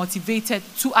must be motivated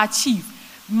to achieve.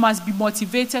 You must be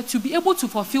motivated to be able to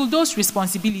fulfill those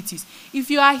responsibilities. If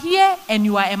you are here and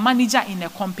you are a manager in a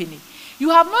company, you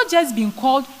have not just been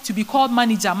called to be called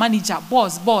manager,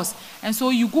 boss. And so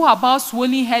you go about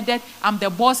swollen-headed, I'm the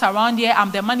boss around here,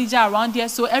 I'm the manager around here,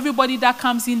 so everybody that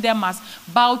comes in there must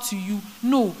bow to you.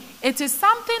 No, it is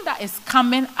something that is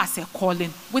coming as a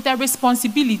calling with a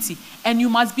responsibility, and you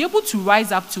must be able to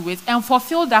rise up to it and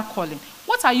fulfill that calling.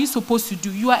 What are you supposed to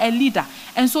do? You are a leader,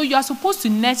 and so you are supposed to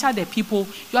nurture the people.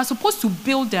 You are supposed to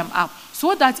build them up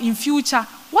so that in future,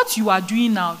 what you are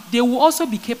doing now, they will also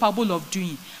be capable of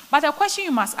doing. But the question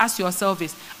you must ask yourself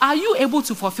is, are you able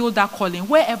to fulfill that calling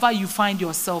wherever you find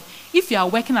yourself? If you are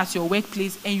working at your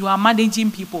workplace and you are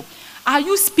managing people, are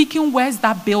you speaking words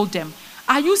that build them?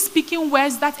 Are you speaking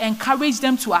words that encourage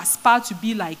them to aspire to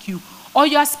be like you? Or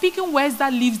you are speaking words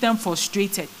that leaves them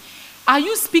frustrated? Are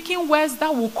you speaking words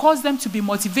that will cause them to be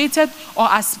motivated or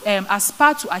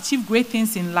aspire to achieve great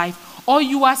things in life? Or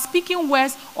you are speaking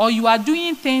words, or you are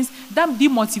doing things that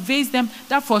demotivates them,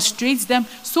 that frustrates them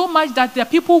so much that the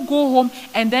people go home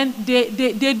and then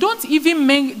they don't even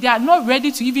they are not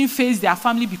ready to even face their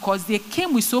family because they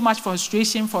came with so much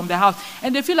frustration from the house,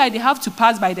 and they feel like they have to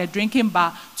pass by the drinking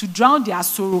bar to drown their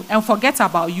sorrow and forget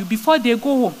about you before they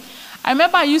go home. I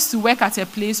remember I used to work at a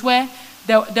place where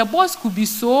the boss could be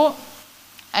so,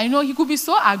 he could be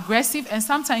so aggressive and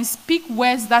sometimes speak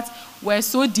words that were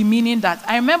so demeaning that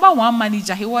I remember one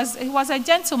manager, he was a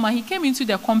gentleman. He came into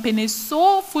the company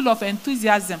so full of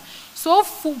enthusiasm, so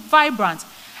vibrant.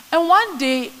 And one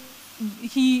day,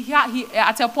 he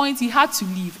at a point, he had to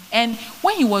leave. And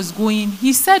when he was going,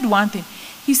 he said one thing.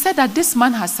 He said that this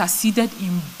man has succeeded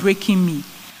in breaking me.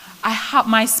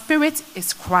 My spirit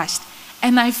is crushed.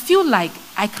 And I feel like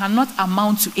I cannot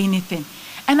amount to anything.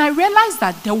 And I realized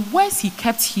that the words he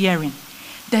kept hearing,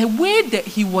 the way that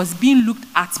he was being looked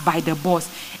at by the boss,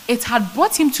 it had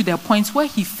brought him to the point where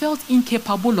he felt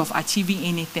incapable of achieving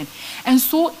anything. And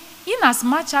so, in as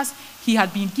much as he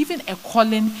had been given a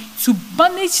calling to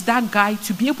manage that guy,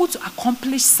 to be able to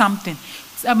accomplish something,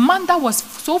 a man that was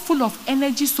so full of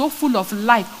energy, so full of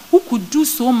life, who could do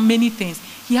so many things,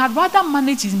 he had rather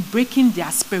managed in breaking their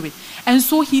spirit. And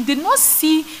so he did not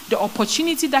see the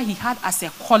opportunity that he had as a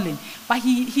calling, but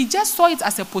he just saw it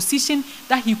as a position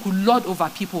that he could lord over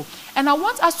people. And I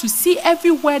want us to see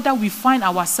everywhere that we find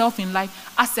ourselves in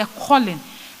life as a calling.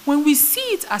 When we see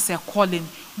it as a calling,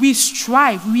 we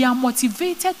strive, we are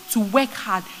motivated to work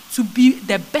hard, to be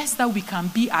the best that we can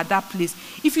be at that place.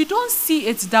 If you don't see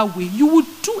it that way, you will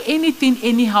do anything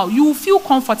anyhow. You will feel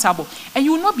comfortable and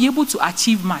you will not be able to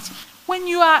achieve much. When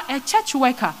you are a church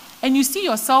worker and you see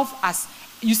yourself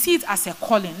you see it as a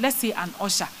calling, let's say an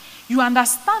usher, you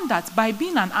understand that by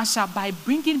being an usher, by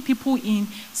bringing people in,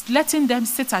 letting them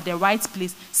sit at the right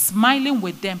place, smiling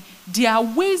with them, there are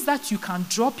ways that you can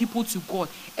draw people to God.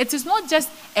 It is not just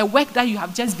a work that you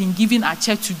have just been given a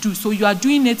church to do, so you are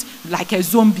doing it like a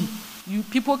zombie.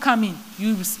 People come in,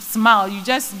 you smile, you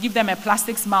just give them a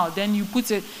plastic smile, then you put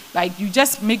it, like you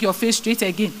just make your face straight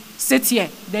again, sit here,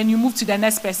 then you move to the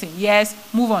next person, yes,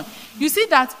 move on. You see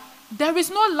that there is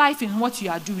no life in what you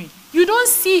are doing. You don't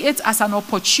see it as an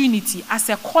opportunity, as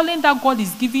a calling that God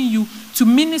is giving you to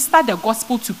minister the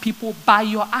gospel to people by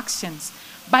your actions,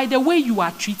 by the way you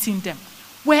are treating them.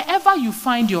 Wherever you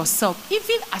find yourself,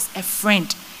 even as a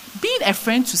friend, being a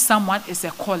friend to someone is a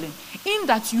calling, in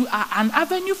that you are an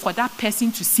avenue for that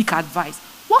person to seek advice.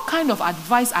 What kind of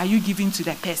advice are you giving to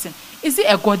the person? Is it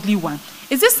a godly one?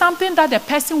 Is it something that the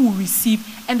person will receive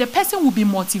and the person will be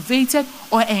motivated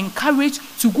or encouraged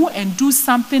to go and do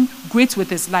something great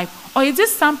with his life? Or is it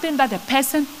something that the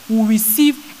person will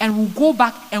receive and will go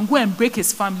back and go and break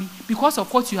his family because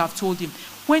of what you have told him?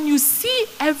 When you see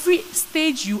every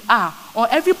stage you are or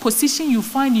every position you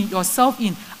find yourself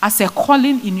in as a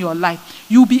calling in your life,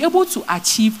 you'll be able to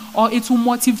achieve, or it will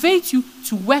motivate you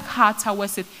to work hard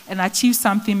towards it and achieve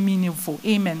something meaningful.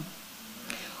 Amen.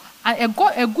 And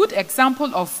a good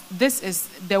example of this is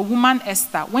the woman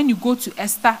Esther. When you go to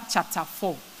Esther chapter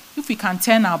 4, if we can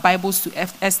turn our Bibles to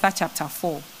Esther chapter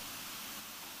 4.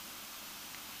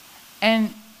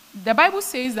 And the Bible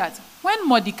says that when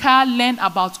Mordecai learned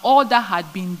about all that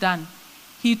had been done,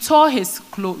 he tore his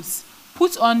clothes,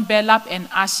 put on burlap and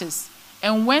ashes,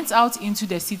 and went out into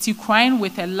the city crying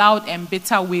with a loud and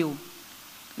bitter wail.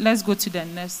 Let's go to the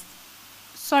next.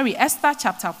 Esther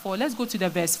chapter 4. Let's go to the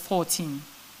verse 14.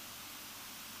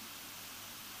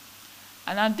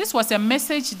 And this was a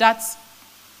message that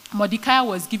Mordecai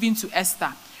was giving to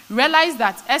Esther. Realize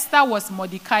that Esther was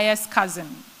Mordecai's cousin.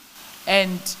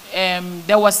 And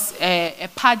there was a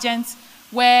pageant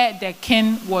where the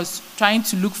king was trying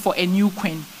to look for a new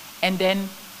queen. And then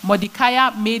Mordecai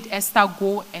made Esther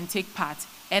go and take part.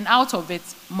 And out of it,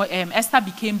 Esther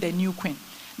became the new queen.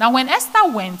 Now when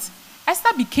Esther went,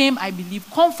 Esther became, I believe,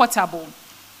 comfortable.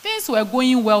 Things were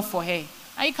going well for her.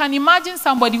 And you can imagine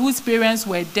somebody whose parents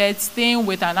were dead, staying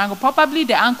with an uncle. Probably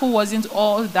the uncle wasn't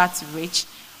all that rich.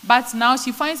 But now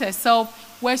she finds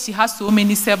herself where she has so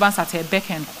many servants at her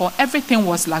beck and call. Everything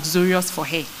was luxurious for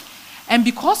her. And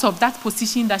because of that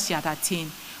position that she had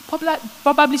attained,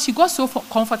 probably she got so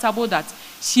comfortable that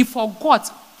she forgot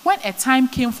when a time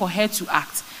came for her to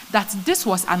act, that this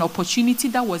was an opportunity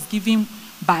that was given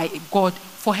by God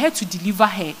for her to deliver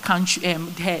her country,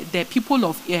 the people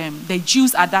of the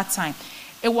Jews at that time.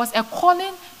 It was a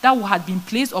calling that had been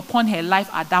placed upon her life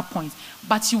at that point,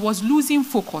 but she was losing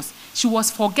focus. She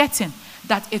was forgetting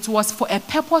that it was for a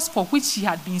purpose for which she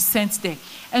had been sent there.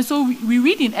 And so we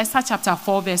read in Esther chapter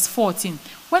 4 verse 14,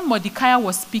 when Mordecai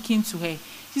was speaking to her,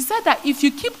 he said that if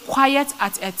you keep quiet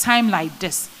at a time like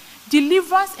this,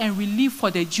 deliverance and relief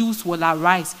for the Jews will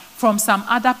arise from some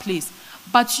other place,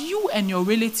 but you and your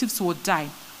relatives will die.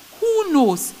 Who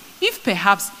knows if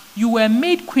perhaps you were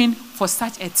made queen for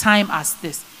such a time as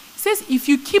this. It says, if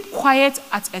you keep quiet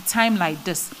at a time like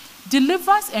this,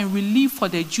 deliverance and relief for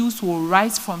the Jews will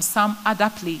rise from some other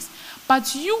place,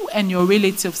 but you and your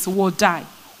relatives will die.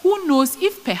 Who knows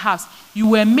if perhaps you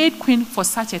were made queen for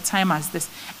such a time as this.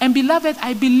 And beloved,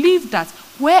 I believe that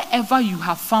wherever you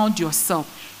have found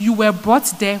yourself, you were brought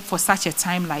there for such a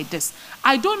time like this.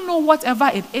 I don't know whatever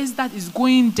it is that is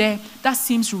going there that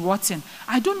seems rotten.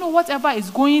 I don't know whatever is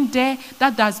going there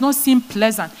that does not seem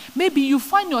pleasant. Maybe you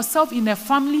find yourself in a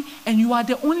family and you are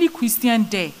the only Christian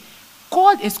there.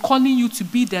 God is calling you to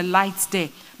be the light there.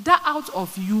 That out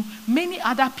of you, many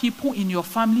other people in your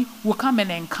family will come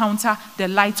and encounter the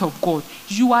light of God.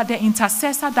 You are the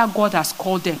intercessor that God has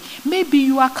called them. Maybe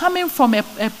you are coming from a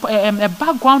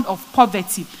background of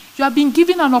poverty. You have been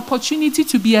given an opportunity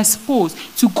to be exposed,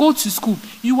 to go to school.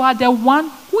 You are the one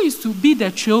who is to be the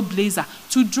trailblazer,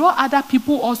 to draw other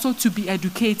people also to be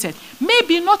educated.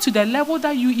 Maybe not to the level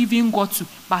that you even got to,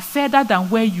 but further than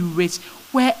where you reach.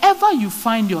 Wherever you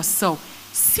find yourself,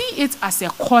 see it as a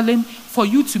calling for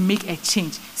you to make a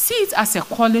change. See it as a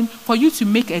calling for you to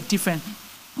make a difference.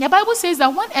 The Bible says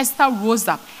that when Esther rose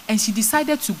up and she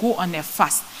decided to go on a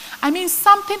fast,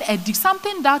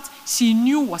 something that she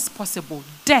knew was possible,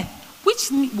 death, which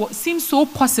seemed so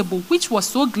possible, which was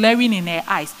so glaring in her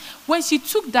eyes. When she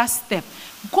took that step,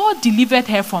 God delivered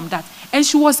her from that, and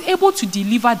she was able to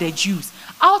deliver the Jews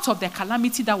out of the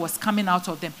calamity that was coming out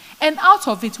of them. And out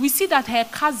of it, we see that her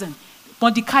cousin,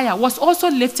 Mordecai, was also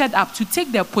lifted up to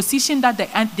take the position that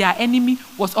their enemy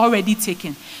was already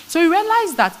taking. So we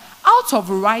realize that out of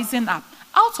rising up,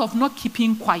 out of not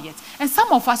keeping quiet, and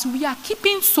some of us, we are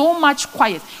keeping so much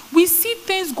quiet. We see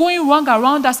things going wrong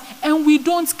around us and we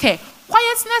don't care.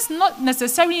 Quietness, not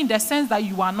necessarily in the sense that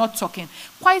you are not talking.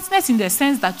 Quietness in the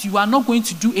sense that you are not going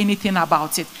to do anything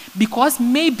about it, because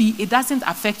maybe it doesn't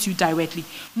affect you directly.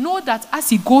 Know that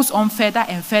as it goes on further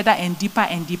and further and deeper,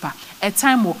 a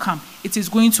time will come. It is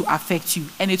going to affect you,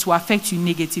 and it will affect you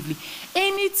negatively.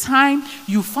 Anytime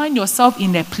you find yourself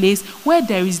in a place where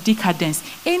there is decadence,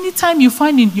 anytime you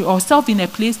find yourself in a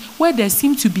place where there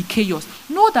seems to be chaos,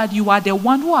 know that you are the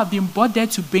one who have been brought there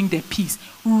to bring the peace.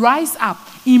 Rise up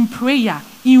in prayer,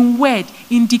 in word,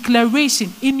 in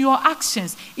declaration, in your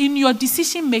actions, in your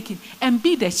decision making, and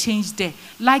be the change there.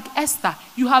 Like Esther,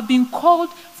 you have been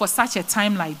called for such a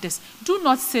time like this. Do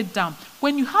not sit down.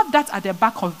 When you have that at the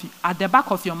back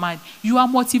of your mind, you are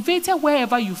motivated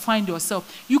wherever you find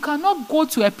yourself. You cannot go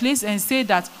to a place and say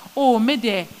that, oh,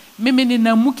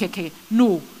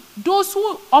 no. Those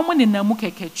who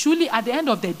truly at the end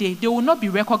of the day, they will not be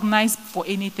recognized for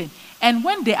anything. And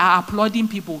when they are applauding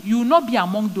people, you will not be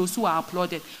among those who are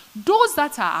applauded. Those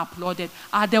that are applauded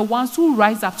are the ones who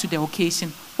rise up to the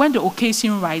occasion when the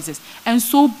occasion rises. And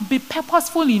so be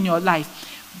purposeful in your life.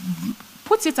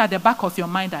 put it at the back of your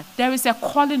mind that there is a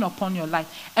calling upon your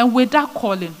life. And with that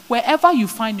calling, wherever you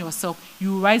find yourself,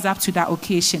 you rise up to that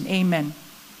occasion. Amen.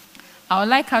 I would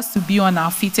like us to be on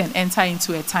our feet and enter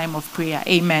into a time of prayer.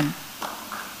 Amen.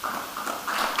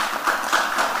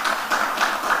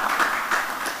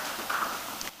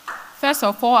 First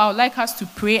of all, I would like us to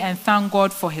pray and thank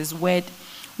God for his word.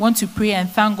 Want to pray and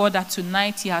thank God that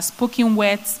tonight he has spoken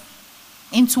words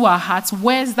into our hearts,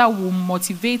 words that will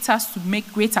motivate us to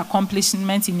make great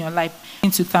accomplishments in your life,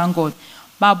 and to thank God.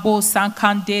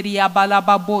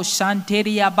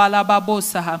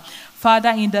 Father,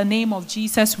 in the name of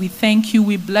Jesus, we thank you.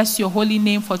 We bless your holy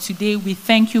name for today. We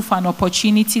thank you for an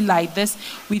opportunity like this.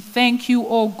 We thank you,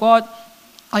 oh God,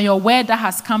 on your word that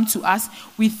has come to us.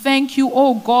 We thank you,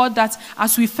 oh God, that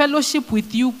as we fellowship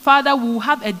with you, Father, we will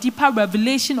have a deeper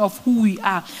revelation of who we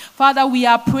are. Father, we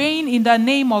are praying in the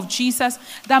name of Jesus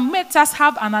that makes us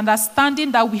have an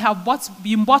understanding that we have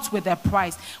been bought with a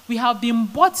price. We have been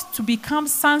bought to become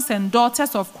sons and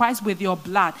daughters of Christ with your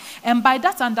blood. And by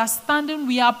that understanding,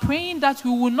 we are praying that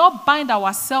we will not bind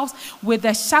ourselves with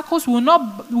the shackles. We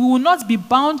will not be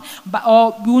bound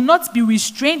or we will not be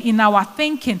restrained in our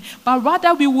thinking, but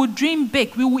rather we will dream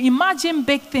big. We will imagine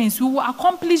big things. We will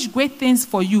accomplish great things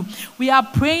for you. We are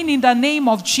praying in the name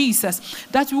of Jesus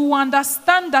that we will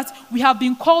understand that we have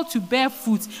been called to bear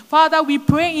fruit. Father, we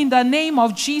pray in the name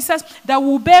of Jesus that we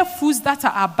will bear fruits that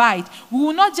are abide. We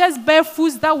will not just bear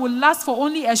fruits that will last for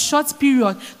only a short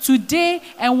period today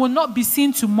and will not be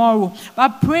seen tomorrow.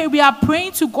 But we are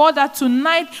praying to God that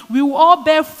tonight we will all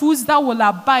bear fruits that will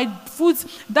abide, fruits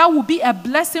that will be a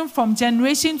blessing from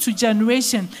generation to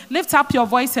generation. Lift up your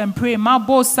voice and pray.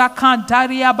 Mabo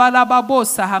sakandaria balababo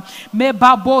saha. Me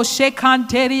babo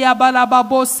shekanteria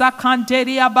balababo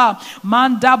sakanteria ba.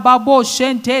 Manda babo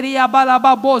shenteria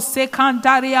balababo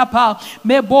sekandaria ba.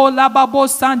 Me bola babo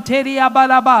santeria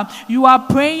balaba. You are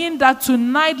praying that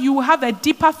tonight you will have a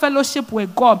deeper fellowship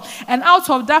with God. And out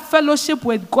of that fellowship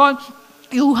with God,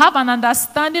 you have an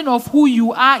understanding of who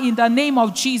you are in the name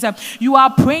of Jesus. You are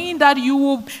praying that you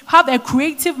will have a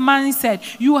creative mindset.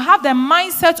 You have the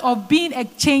mindset of being a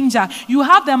changer. You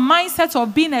have the mindset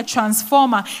of being a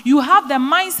transformer. You have the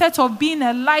mindset of being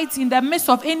a light in the midst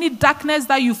of any darkness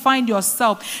that you find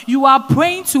yourself. You are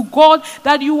praying to God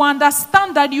that you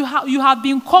understand that you have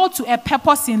been called to a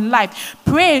purpose in life.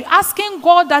 Pray, asking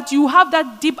God that you have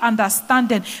that deep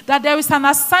understanding, that there is an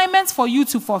assignment for you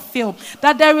to fulfill,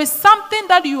 that there is something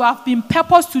that you have been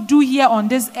purposed to do here on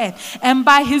this earth, and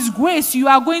by his grace you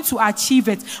are going to achieve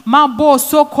it. Mabo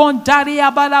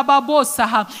sokondaria balababo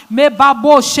saha me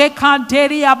babo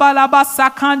shekanteria balaba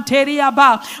sakanteria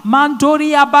ba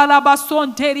mandoria balaba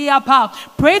sonteria ba.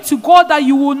 Pray to God that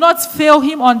you will not fail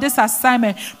him on this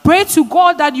assignment. Pray to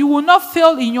God that you will not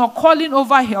fail in your calling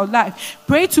over your life.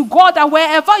 Pray to God that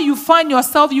wherever you find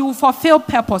yourself, you will fulfill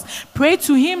purpose. Pray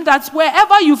to him that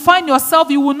wherever you find yourself,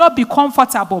 you will not be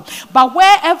comfortable, but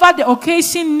wherever the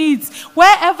occasion needs,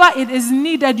 wherever it is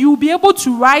needed, you will be able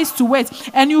to rise to it,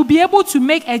 and you will be able to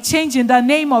make a change in the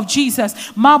name of Jesus.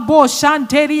 Mabo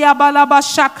shanteria balaba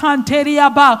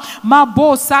shakanteria ba.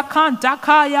 Mabo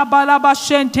sakandakaya balaba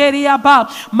shanteria ba.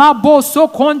 Mabo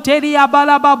sokonteria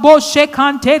balaba bo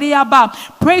shekanteria ba.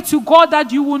 Pray to God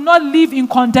that you will not live in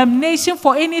condemnation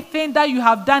for anything that you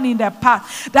have done in the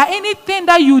past. That anything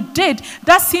that you did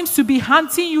that seems to be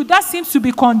hunting you, that seems to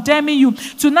be condemning you,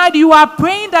 tonight you are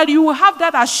praying that you will have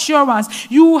that assurance,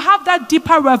 you will have that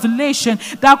deeper revelation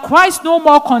that Christ no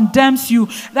more condemns you,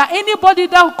 that anybody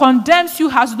that condemns you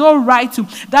has no right to,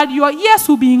 that your ears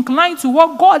will be inclined to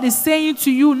what God is saying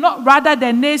to you, not rather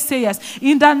than naysayers.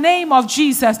 In the name of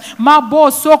Jesus.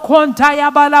 Mabo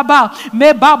sokondaya balaba,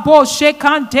 me babo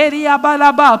shekanteria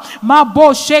balaba,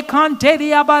 mabo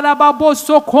shekanteria balaba bo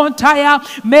sokontaya,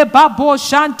 me babo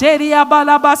shanteria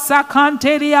balaba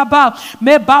sakanteria ba,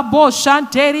 me babo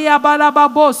shanteria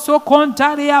balaba bo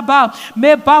sokontaria ba,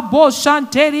 me babo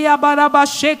shanteria balaba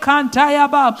shekantaya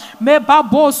ba, me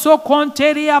babo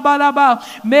sokonteria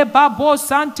balaba, me babo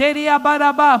santeria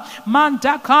balaba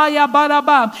mandakaya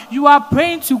balaba. You are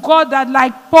praying to God that,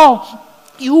 like Paul,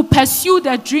 you will pursue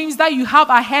the dreams that you have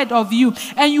ahead of you,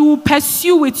 and you will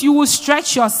pursue it. You will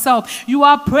stretch yourself. You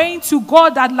are praying to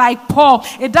God that, like Paul,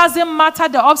 it doesn't matter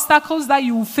the obstacles that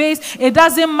you face. It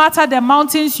doesn't matter the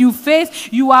mountains you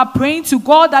face. You are praying to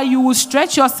God that you will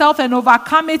stretch yourself and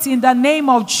overcome it in the name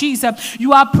of Jesus.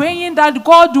 You are praying that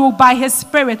God will, by his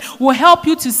Spirit, will help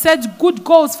you to set good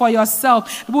goals for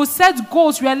yourself. Will set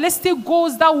goals, realistic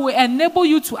goals that will enable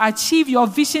you to achieve your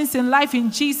visions in life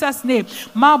in Jesus' name.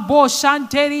 Mabo Shan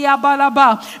Santeria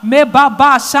Balaba,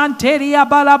 Mebaba Santeria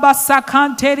Balaba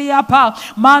Sakanteria Pa,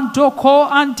 Mandoko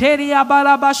Anteria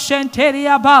Balaba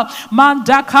Shenteria Ba,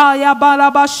 Mandakaya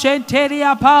Balaba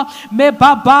Shenteria Pa,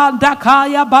 Mebaba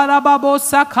Dakaya Balababo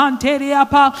Sakanteria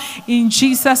Pa. In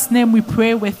Jesus' name we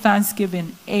pray with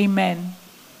thanksgiving. Amen.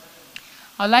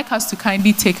 I'd like us to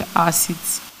kindly take our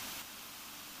seats.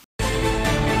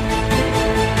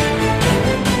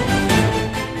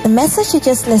 The message you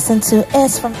just listened to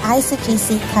is from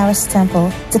ICGC Charis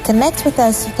Temple. To connect with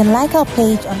us, you can like our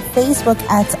page on Facebook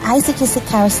at ICGC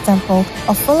Charis Temple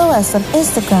or follow us on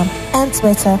Instagram and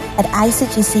Twitter at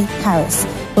ICGC Charis.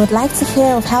 We would like to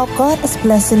hear of how God is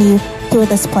blessing you through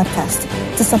this podcast.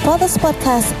 To support this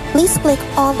podcast, please click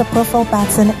on the profile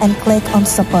button and click on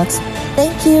support.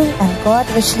 Thank you, and God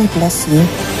richly bless you.